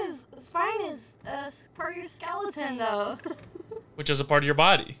 Spine is part of your skeleton, though. Which is a part of your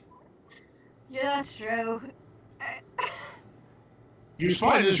body. Yeah, that's true. Your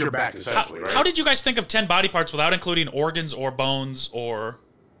spine is your back, essentially, right? How did you guys think of 10 body parts without including organs or bones or...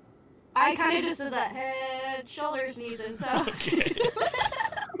 I kind of just did that head, shoulders, knees, and toes. Okay.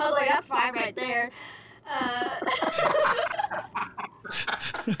 I was like, that's 5 right there.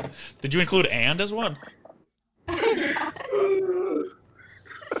 Did you include and as one? I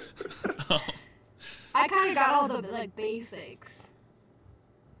kind of got all the like basics.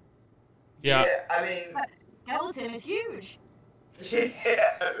 Yeah. I mean. But skeleton is huge. Yeah,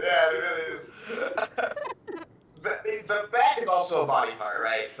 it really is. The back is also a body part,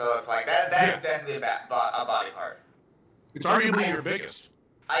 right? So it's like that is definitely a body part. It's arguably your biggest.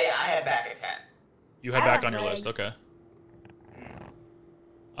 I had back at 10. You had back on your list, okay.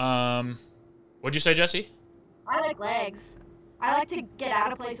 What'd you say, Jessie? I like legs. I like to get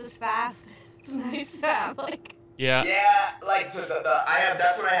out of places fast. It's nice to have like. Yeah. Yeah, like that's what I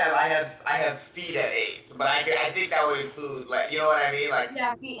have. I have feet at 8, but I think that would include like, you know what I mean, like.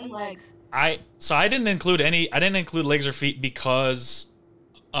 Yeah, feet and legs. I didn't include legs or feet because,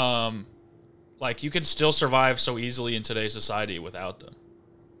 like you can still survive so easily in today's society without them.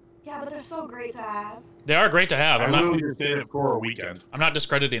 Yeah, but they're so great to have. They are great to have. I literally just did it for a weekend. I'm not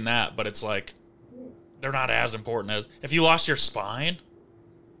discrediting that, but it's like they're not as important as if you lost your spine.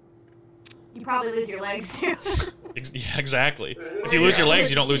 You probably lose your legs too. Yeah, exactly. If you lose your legs,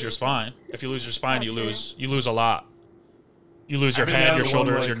 you don't lose your spine. If you lose your spine, you lose a lot. You lose your head, your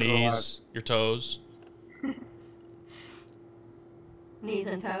shoulders, your knees, your toes. Knees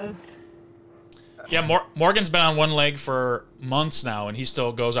and toes. Yeah, Morgan's been on one leg for months now, and he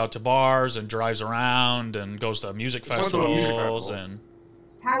still goes out to bars and drives around and goes to music festivals and.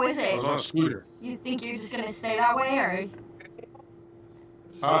 How is it? I was on a scooter. You think you're just gonna stay that way, or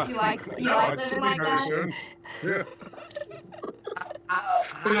you like living like that? Soon. Yeah.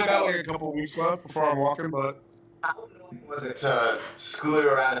 I got like a couple weeks left before I'm walking, but. How annoying was it to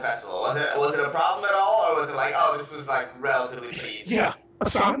scooter around a festival? Was it a problem at all, or was it like, oh, this was like relatively easy? Yeah,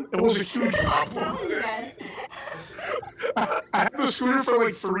 son, it was a huge problem. I had the scooter for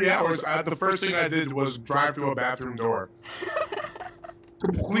like 3 hours. The first thing I did was drive through a bathroom door.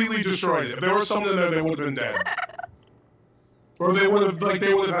 Completely destroyed it. If there was someone in there, they would have been dead. Or they would have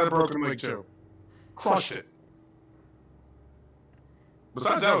had a broken leg too. Crushed it.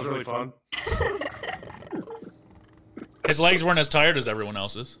 Besides, that was really fun. His legs weren't as tired as everyone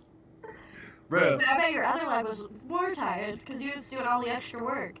else's. But I bet your other leg was more tired because he was doing all the extra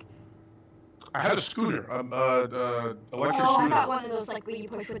work. I had a scooter, electric Oh, scooter. I got one of those like where you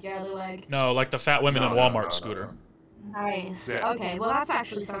push with your other leg. No, like the fat women in Walmart scooter. Nice. Yeah. Okay, well that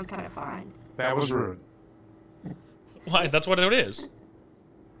actually sounds kind of fun. That was rude. Why? That's what it is.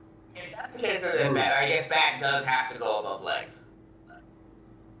 If that's the case, then I guess back does have to go above legs.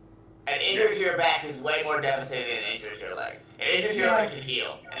 An injury to your back is way more devastating than an injury to your leg. An injury to your leg can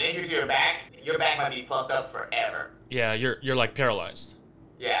heal. An injury to your back might be fucked up forever. Yeah, you're like paralyzed.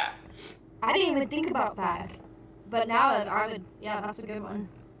 Yeah. I didn't even think about that, but now yeah, that's a good one.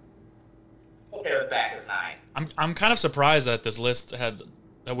 Okay, with back is 9. I'm kind of surprised that this list that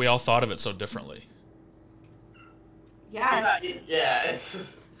we all thought of it so differently. Yeah. Yeah,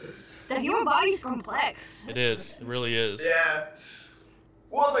 it's. The human body's complex. It is. It really is. Yeah.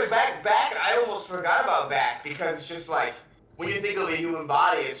 Well, it's like back. I almost forgot about back because it's just like when you think of the human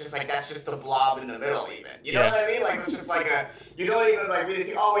body, it's just like that's just the blob in the middle, even. You know what I mean? Like it's just like you don't even like really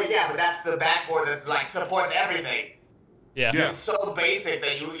think. Oh wait, yeah, but that's the backboard that's like supports everything. Yeah. It's so basic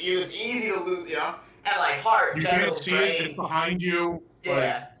that it's easy to lose, you know. And like heart, you can't see it. It's behind you.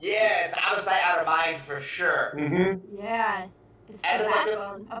 Yeah, yeah, it's out of sight, out of mind for sure. Mm-hmm. Yeah, it's the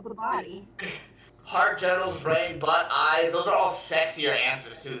backbone of the body. Heart, genitals, brain, butt, eyes, those are all sexier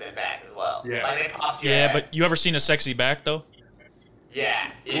answers too than back as well. Yeah. Like they pop to your head. But you ever seen a sexy back though?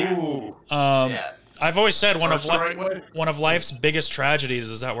 Yeah. Yes. Ooh. Yes. I've always said one of life's biggest tragedies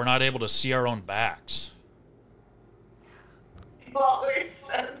is that we're not able to see our own backs. You always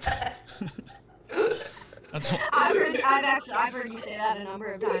said that. I've heard you say that a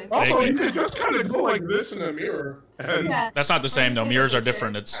number of times. Also, you could just kind of go like this in a mirror. And That's not the same though. Mirrors are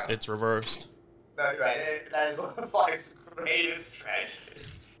different. It's reversed. That's right. That is one of life's greatest tragedies.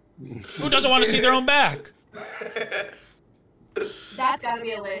 Who doesn't want to see their own back? That's gotta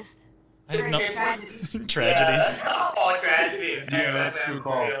be a list. I didn't know. Tragedies. Tragedies. Oh, tragedies. Yeah, that's too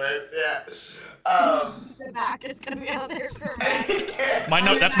cool. Yeah. The back is gonna be on there for a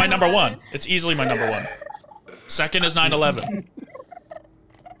minute. That's my number one. It's easily my number one. Second is 9/11.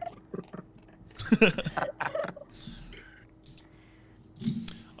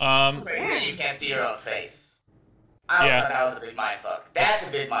 You can't see your own face. I thought that was a big mindfuck. That's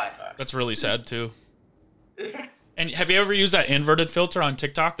a big mindfuck. That's really sad too. And have you ever used that inverted filter on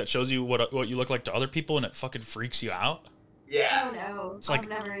TikTok that shows you what you look like to other people and it fucking freaks you out? Yeah. Oh no, It's like, I've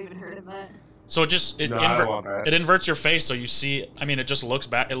never even heard of that. So it it inverts your face so you see. I mean, it just looks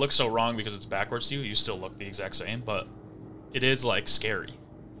back. It looks so wrong because it's backwards to you. You still look the exact same, but it is like scary.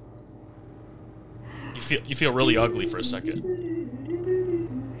 You feel really ugly for a second.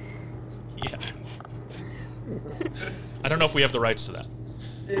 Yeah. I don't know if we have the rights to that.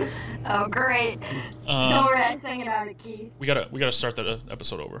 Oh great! Don't worry, I sang it out of key. We gotta start the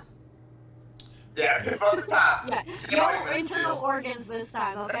episode over. Yeah, from the top. Yeah, no internal organs this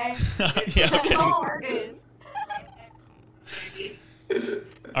time, okay? Yeah. Okay. No organs.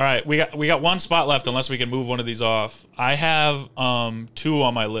 All right, we got one spot left unless we can move one of these off. I have 2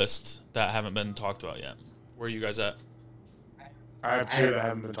 on my list that haven't been talked about yet. Where are you guys at? I have 2 that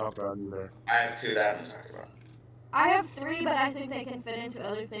haven't been talked about either. I have 2 that I haven't talked about. I have 3, but I think they can fit into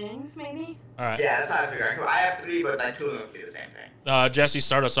other things, maybe. All right. Yeah, that's how I figure. I have 3, but like 2 of them would be the same thing. Jesse,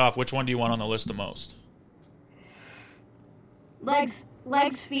 start us off. Which one do you want on the list the most? Legs,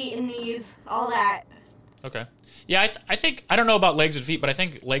 feet, and knees, all that. Okay. Yeah, I think I don't know about legs and feet, but I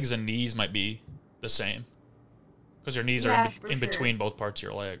think legs and knees might be the same. Because your knees are in between both parts of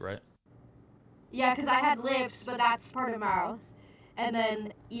your leg, right? Yeah, because I had lips, but that's part of mouth. And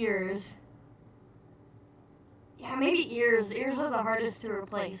then ears. Yeah, maybe ears. Ears are the hardest to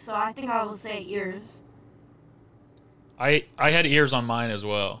replace, so I think I will say ears. I had ears on mine as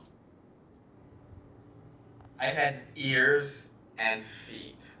well. I had ears and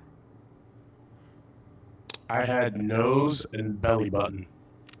feet. I had nose and belly button.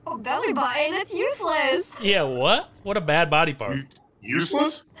 Oh, belly button. It's useless. Yeah, what? What a bad body part.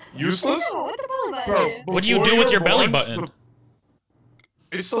 Useless? Useless? Ew, what the belly button? Bro, What do you do before with you're your belly born, button?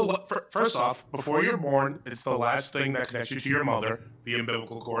 It's first off, before you're born, it's the last thing that connects you to your mother, the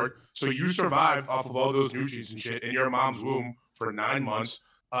umbilical cord. So you survived off of all those nutrients and shit in your mom's womb for 9 months.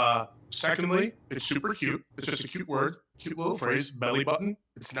 Secondly, it's super cute. It's just a cute word, cute little phrase. Belly button.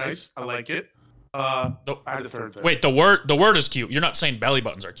 It's nice. I like it. I had the third thing. Wait, the word is cute. You're not saying belly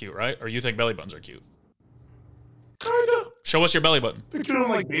buttons are cute, right? Or you think belly buttons are cute? Kinda. Show us your belly button. Picture them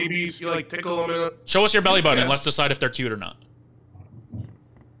like babies. You like tickle them in it. Show us your belly button and Yeah. let's decide if they're cute or not.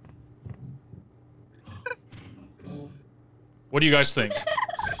 What do you guys think?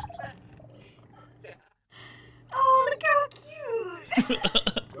 Oh, look how cute.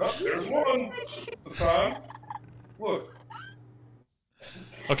 Oh, there's one. This time. Look.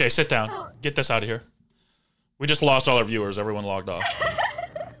 Okay, sit down. Get this out of here. We just lost all our viewers. Everyone logged off.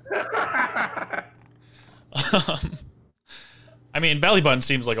 I mean, belly button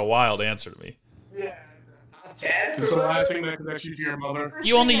seems like a wild answer to me. Yeah. 10? It's the last thing that connects you to your mother. We're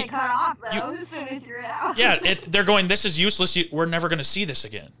You only- gonna cut off though as soon as you're out. Yeah, they're going, this is useless. We're never going to see this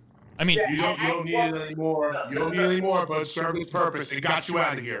again. I mean, You don't need it anymore. You don't need it anymore, but it served its purpose. It got you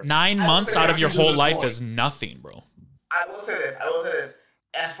out of here. 9 months out of your whole life is nothing, bro. I will say this.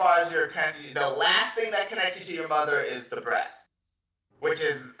 As far as your connection, the last thing that connects you to your mother is the breast,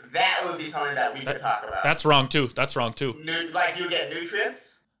 that would be something that we could talk about. That's wrong too. Like you get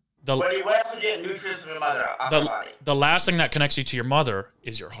nutrients. The, What else would you get nutrients from your mother on your body? the last thing that connects you to your mother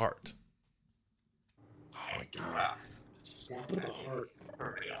is your heart. Oh my god.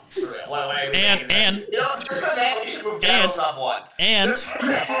 And you know, just for that, we should move Gallus up one. and For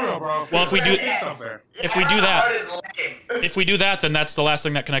real, bro. well, if we do Somewhere. if we do that, if we do that, then that's the last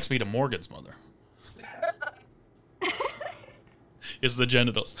thing that connects me to Morgan's mother. Is the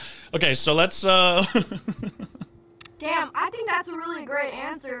genitals. Okay, so let's Damn, I think that's a really great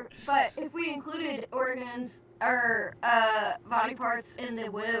answer. But if we included organs or body parts in the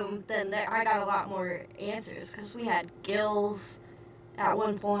womb, then I got a lot more answers because we had gills at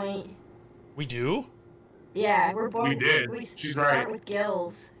one point. we do? Yeah, we're born. We did. We She's start right. with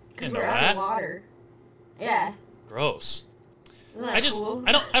gills because Didn't we're know that. underwater. Yeah. Gross. Isn't that I just cool?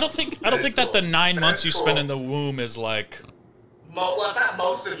 I don't think that the 9 months you spend in the womb is like, Well, it's not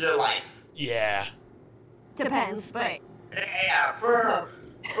most of your life. yeah. Depends, but Yeah, for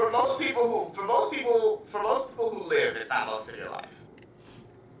most people who live, it's not most of your life.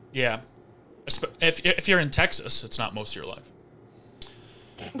 Yeah. If you're in Texas, it's not most of your life.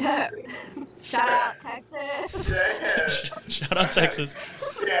 shout out Texas. Yeah, Shout out Texas.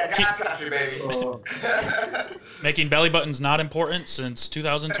 yeah, God's country, baby. Making belly buttons not important since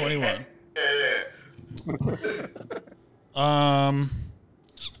 2021. Yeah.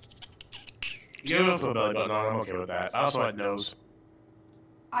 Give it for belly button on. I'm okay with that. I also had nose.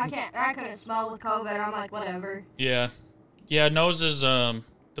 I couldn't smell with COVID. I'm like, whatever. Yeah. Yeah, nose is the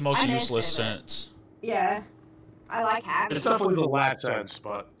most I didn't useless say that. sense. Yeah. I like having It's definitely the last sense,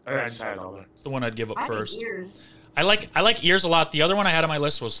 but I just had all that. It's the one I'd give up I think first. ears. I like ears a lot. The other one I had on my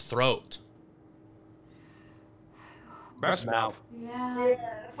list was throat. That's mouth. Yeah. Yeah,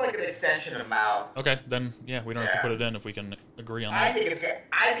 it's like an extension of mouth. Okay, then yeah, we don't have to put it in if we can agree on I that. think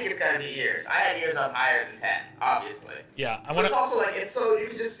it's gotta be ears. I had ears up higher than 10, obviously. Yeah, I But want it's to. also like it's so you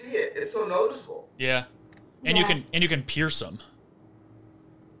can just see it. It's so noticeable. Yeah, and Yeah. you can pierce them.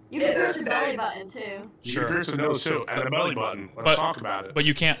 You Yeah, can there's pierce a that. belly button too. You Sure. can pierce a nose too, and a belly button. Let's But- talk about it. But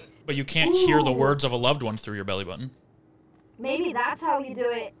you can't hear the Ooh. words of a loved one through your belly button. Maybe that's how you do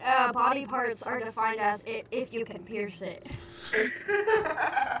it. Body parts are defined as if you can pierce it.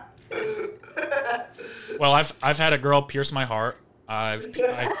 Well, I've had a girl pierce my heart. I've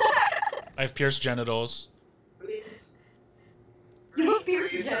pierced genitals. You have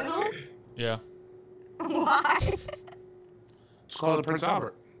pierced Please, that's genitals? weird. Yeah, Why? It's called a Prince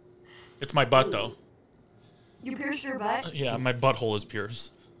Albert. it's my butt though. You pierced your butt? Yeah, my butthole is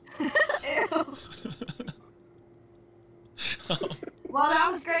pierced. Ew. Well,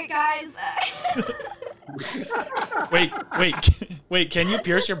 that was great, guys. Wait, can you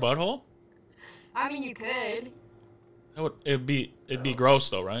pierce your butthole? I mean, you could. It'd be gross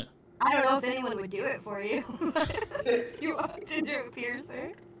though, right? I don't know if anyone would do it for you. You want to do a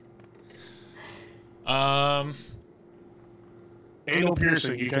piercer? Anal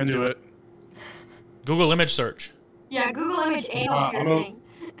piercing, you can do it. Google image search. Yeah, Google image anal piercing.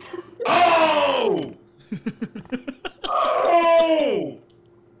 Oh! Oh!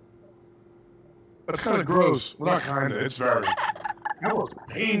 That's kind of gross. Well, not kind of. It's very. That was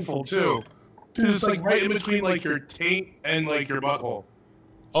painful too. Dude, it's like right in between like your taint and like your butthole.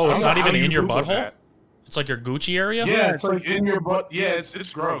 Oh, it's not even how in you your Google butthole? that. It's like your Gucci area? Yeah, it's like in your butt. Yeah,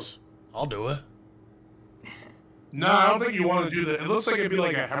 it's gross. I'll do it. No, I don't think you want to do that. It looks like it'd be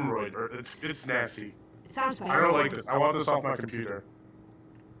like a hemorrhoid, or it's nasty. It sounds painful. I don't like this. I want this off my computer.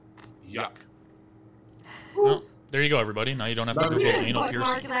 Yuck. Well, there you go, everybody. Now you don't have to Google anal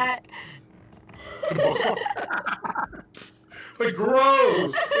Bookmark piercing. that. Like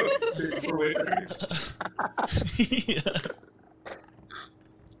gross. Yeah.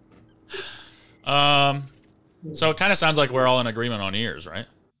 So it kind of sounds like we're all in agreement on ears, right?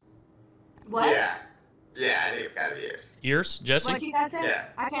 What? Yeah. Yeah, I think it's gotta be yours. Ears, Jesse? What you guys say? Yeah.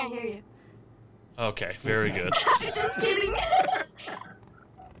 I can't hear you. Okay, very good. Just kidding.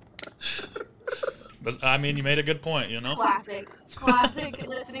 But, I mean, you made a good point, you know? Classic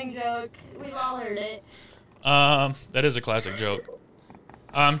listening joke. We've all heard it. That is a classic joke.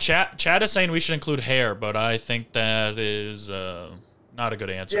 Chad is saying we should include hair, but I think that is not a good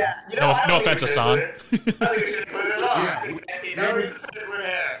answer. Yeah. You know, No, I don't no think offense, we should Hassan. include it. I think we should include it at all. Yeah. I see no reason to include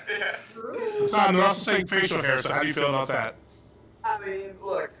hair. Yeah. Hassan, they're also saying facial hair. So how do you feel about that? I mean,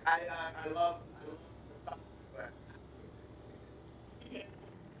 look, I love.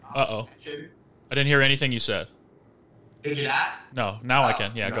 Uh-oh. I didn't hear anything you said. Did you not? No, now I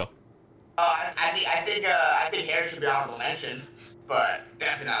can. Yeah, no. go. I think hair should be honorable mention, but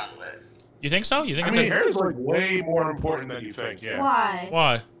definitely not on the list. You think so? You think I it's mean, a... hair is like way more important than you think. Yeah. Why?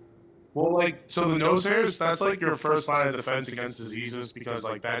 Why? Well, like, so the nose hairs, that's like your first line of defense against diseases because,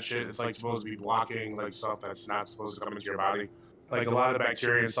 like, that shit, it's like supposed to be blocking, like, stuff that's not supposed to come into your body. Like, a lot of the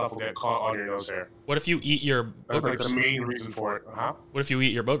bacteria and stuff will get caught on your nose hair. What if you eat your That's like the boogers? main reason for it. Huh? What if you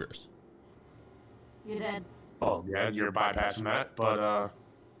eat your boogers? You did. Oh, yeah, you're bypassing that, but,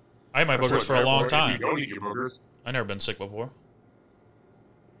 I had my that's what boogers it's for a there long If time. you don't eat your boogers. I never been sick before.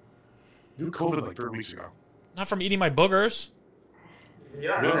 You had COVID like 3 weeks ago. Not from eating my boogers. You We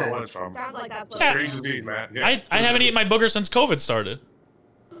don't know what it's from. Sounds like that's It's what. a strange disease, Matt. Yeah. I haven't eaten my boogers since COVID started.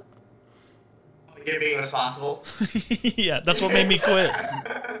 You're being responsible. Yeah, that's what made me quit.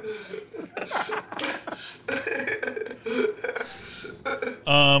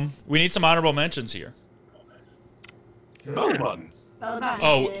 We need some honorable mentions here. Belly button. Belly button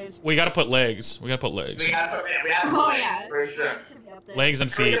Oh, is- we gotta put legs. We gotta put legs. We gotta put Oh, legs, yeah. for sure. Should be up there. Legs and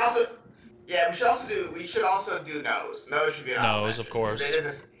We feet. should also, yeah, we should also do nose. Nose should be on. Nose, of course. It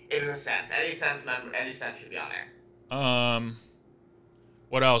is a sense. Any sense should be on there.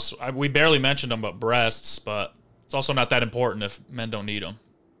 What else? We barely mentioned them, but breasts. But it's also not that important if men don't need them.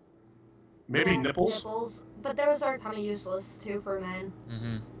 Maybe Yeah, nipples. But those are kind of useless too for men.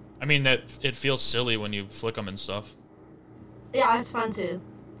 Hmm. I mean that it feels silly when you flick them and stuff. Yeah, it's fun too.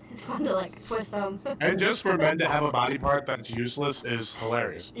 It's fun to like twist them. And just for men to have a body part that's useless is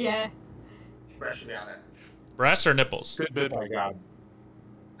hilarious. Yeah. Breast should be on there. Breasts or nipples? Good bit by God.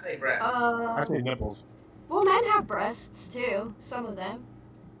 I think breast. I say nipples. Well, men have breasts too. Some of them.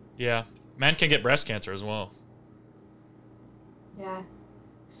 Yeah, men can get breast cancer as well. Yeah.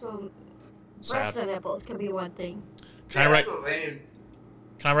 So Sad. breasts and nipples could be one thing. Can I write? I mean,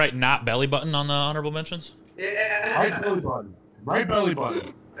 Can I write not belly button on the honorable mentions? yeah. Right belly button. Right belly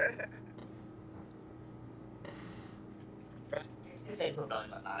button. Say put belly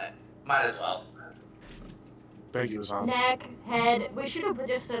button on it. Might as well. Thank you, Hassan. Neck, head. We should have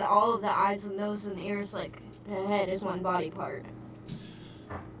just said all of the eyes and nose and ears. Like the head is one body part.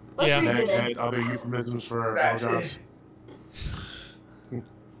 Let's Yeah. redo Neck, this. head, other euphemisms for Back- blowjobs.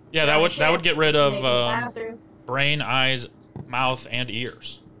 Yeah, that would get rid Make of the bathroom. brain, eyes, mouth, and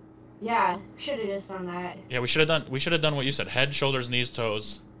ears. Yeah, should have just done that. Yeah, we should have done what you said: head, shoulders, knees,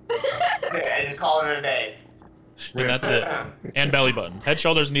 toes, Yeah, just call it a day. and that's it. And belly button: head,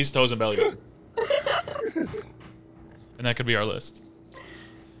 shoulders, knees, toes, and belly button. And that could be our list.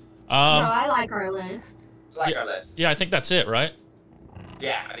 No, I like our list. Like Yeah. our list. Yeah, I think that's it, right?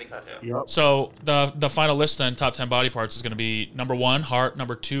 Yeah, I think so too. Yep. So the final list then, top 10 body parts, is going to be number 1, heart,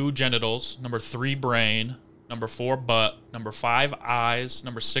 number 2, genitals, number 3, brain, number 4, butt, number 5, eyes,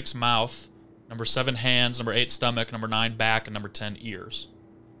 number 6, mouth, number 7, hands, number 8, stomach, number 9, back, and number 10, ears.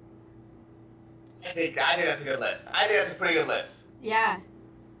 I think that's a good list. I think that's a pretty good list. Yeah,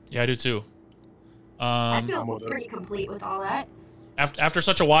 Yeah, I do too. I I'm feel with it. pretty complete with all that. After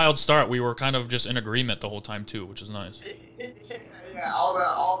such a wild start, we were kind of just in agreement the whole time too, which is nice. Yeah,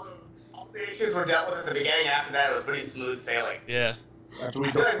 all the issues were dealt with at the beginning. After that, it was pretty smooth sailing. Yeah. After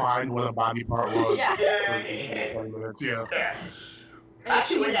we defined what a body part was. Yeah. For 20 minutes, yeah.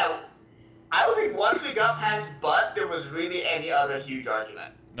 Actually, yeah. I don't think once we got past butt, there was really any other huge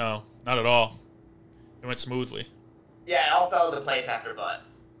argument. No, not at all. It went smoothly. Yeah, it all fell into place after butt.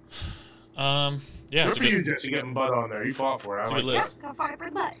 Yeah, Good for you, Jesse, getting butt on there. You fought for it. It's a I good like list. Yep, go fight for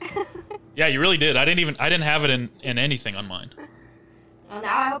the butt. Yeah, you really did. I didn't have it in anything on mine. Well,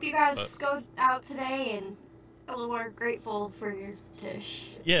 now I hope you guys But- go out today and a little more grateful for your dish.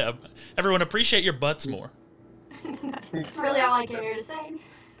 Yeah, everyone appreciate your butts more. That's really all I came here to say.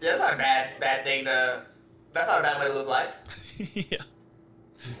 Yeah, that's not a bad thing to. That's not a bad way to live life. Yeah.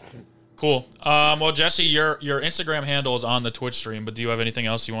 Cool. Well, Jesse, your Instagram handle is on the Twitch stream, but do you have anything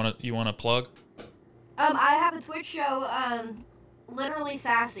else you wanna plug? I have a Twitch show, Literally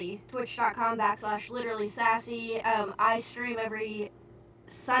Sassy, twitch.com/literally sassy. I stream every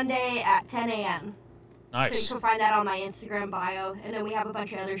Sunday at 10 a.m. Nice. So you can find that on my Instagram bio, and then we have a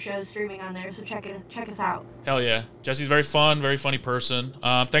bunch of other shows streaming on there. So check us out. Hell yeah. Jesse's very fun, very funny person.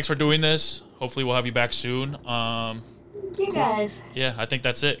 Thanks for doing this. Hopefully we'll have you back soon. Thank you guys. Yeah, I think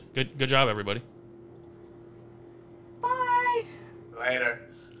that's it. Good job, everybody. Bye. Later.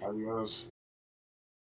 Adios.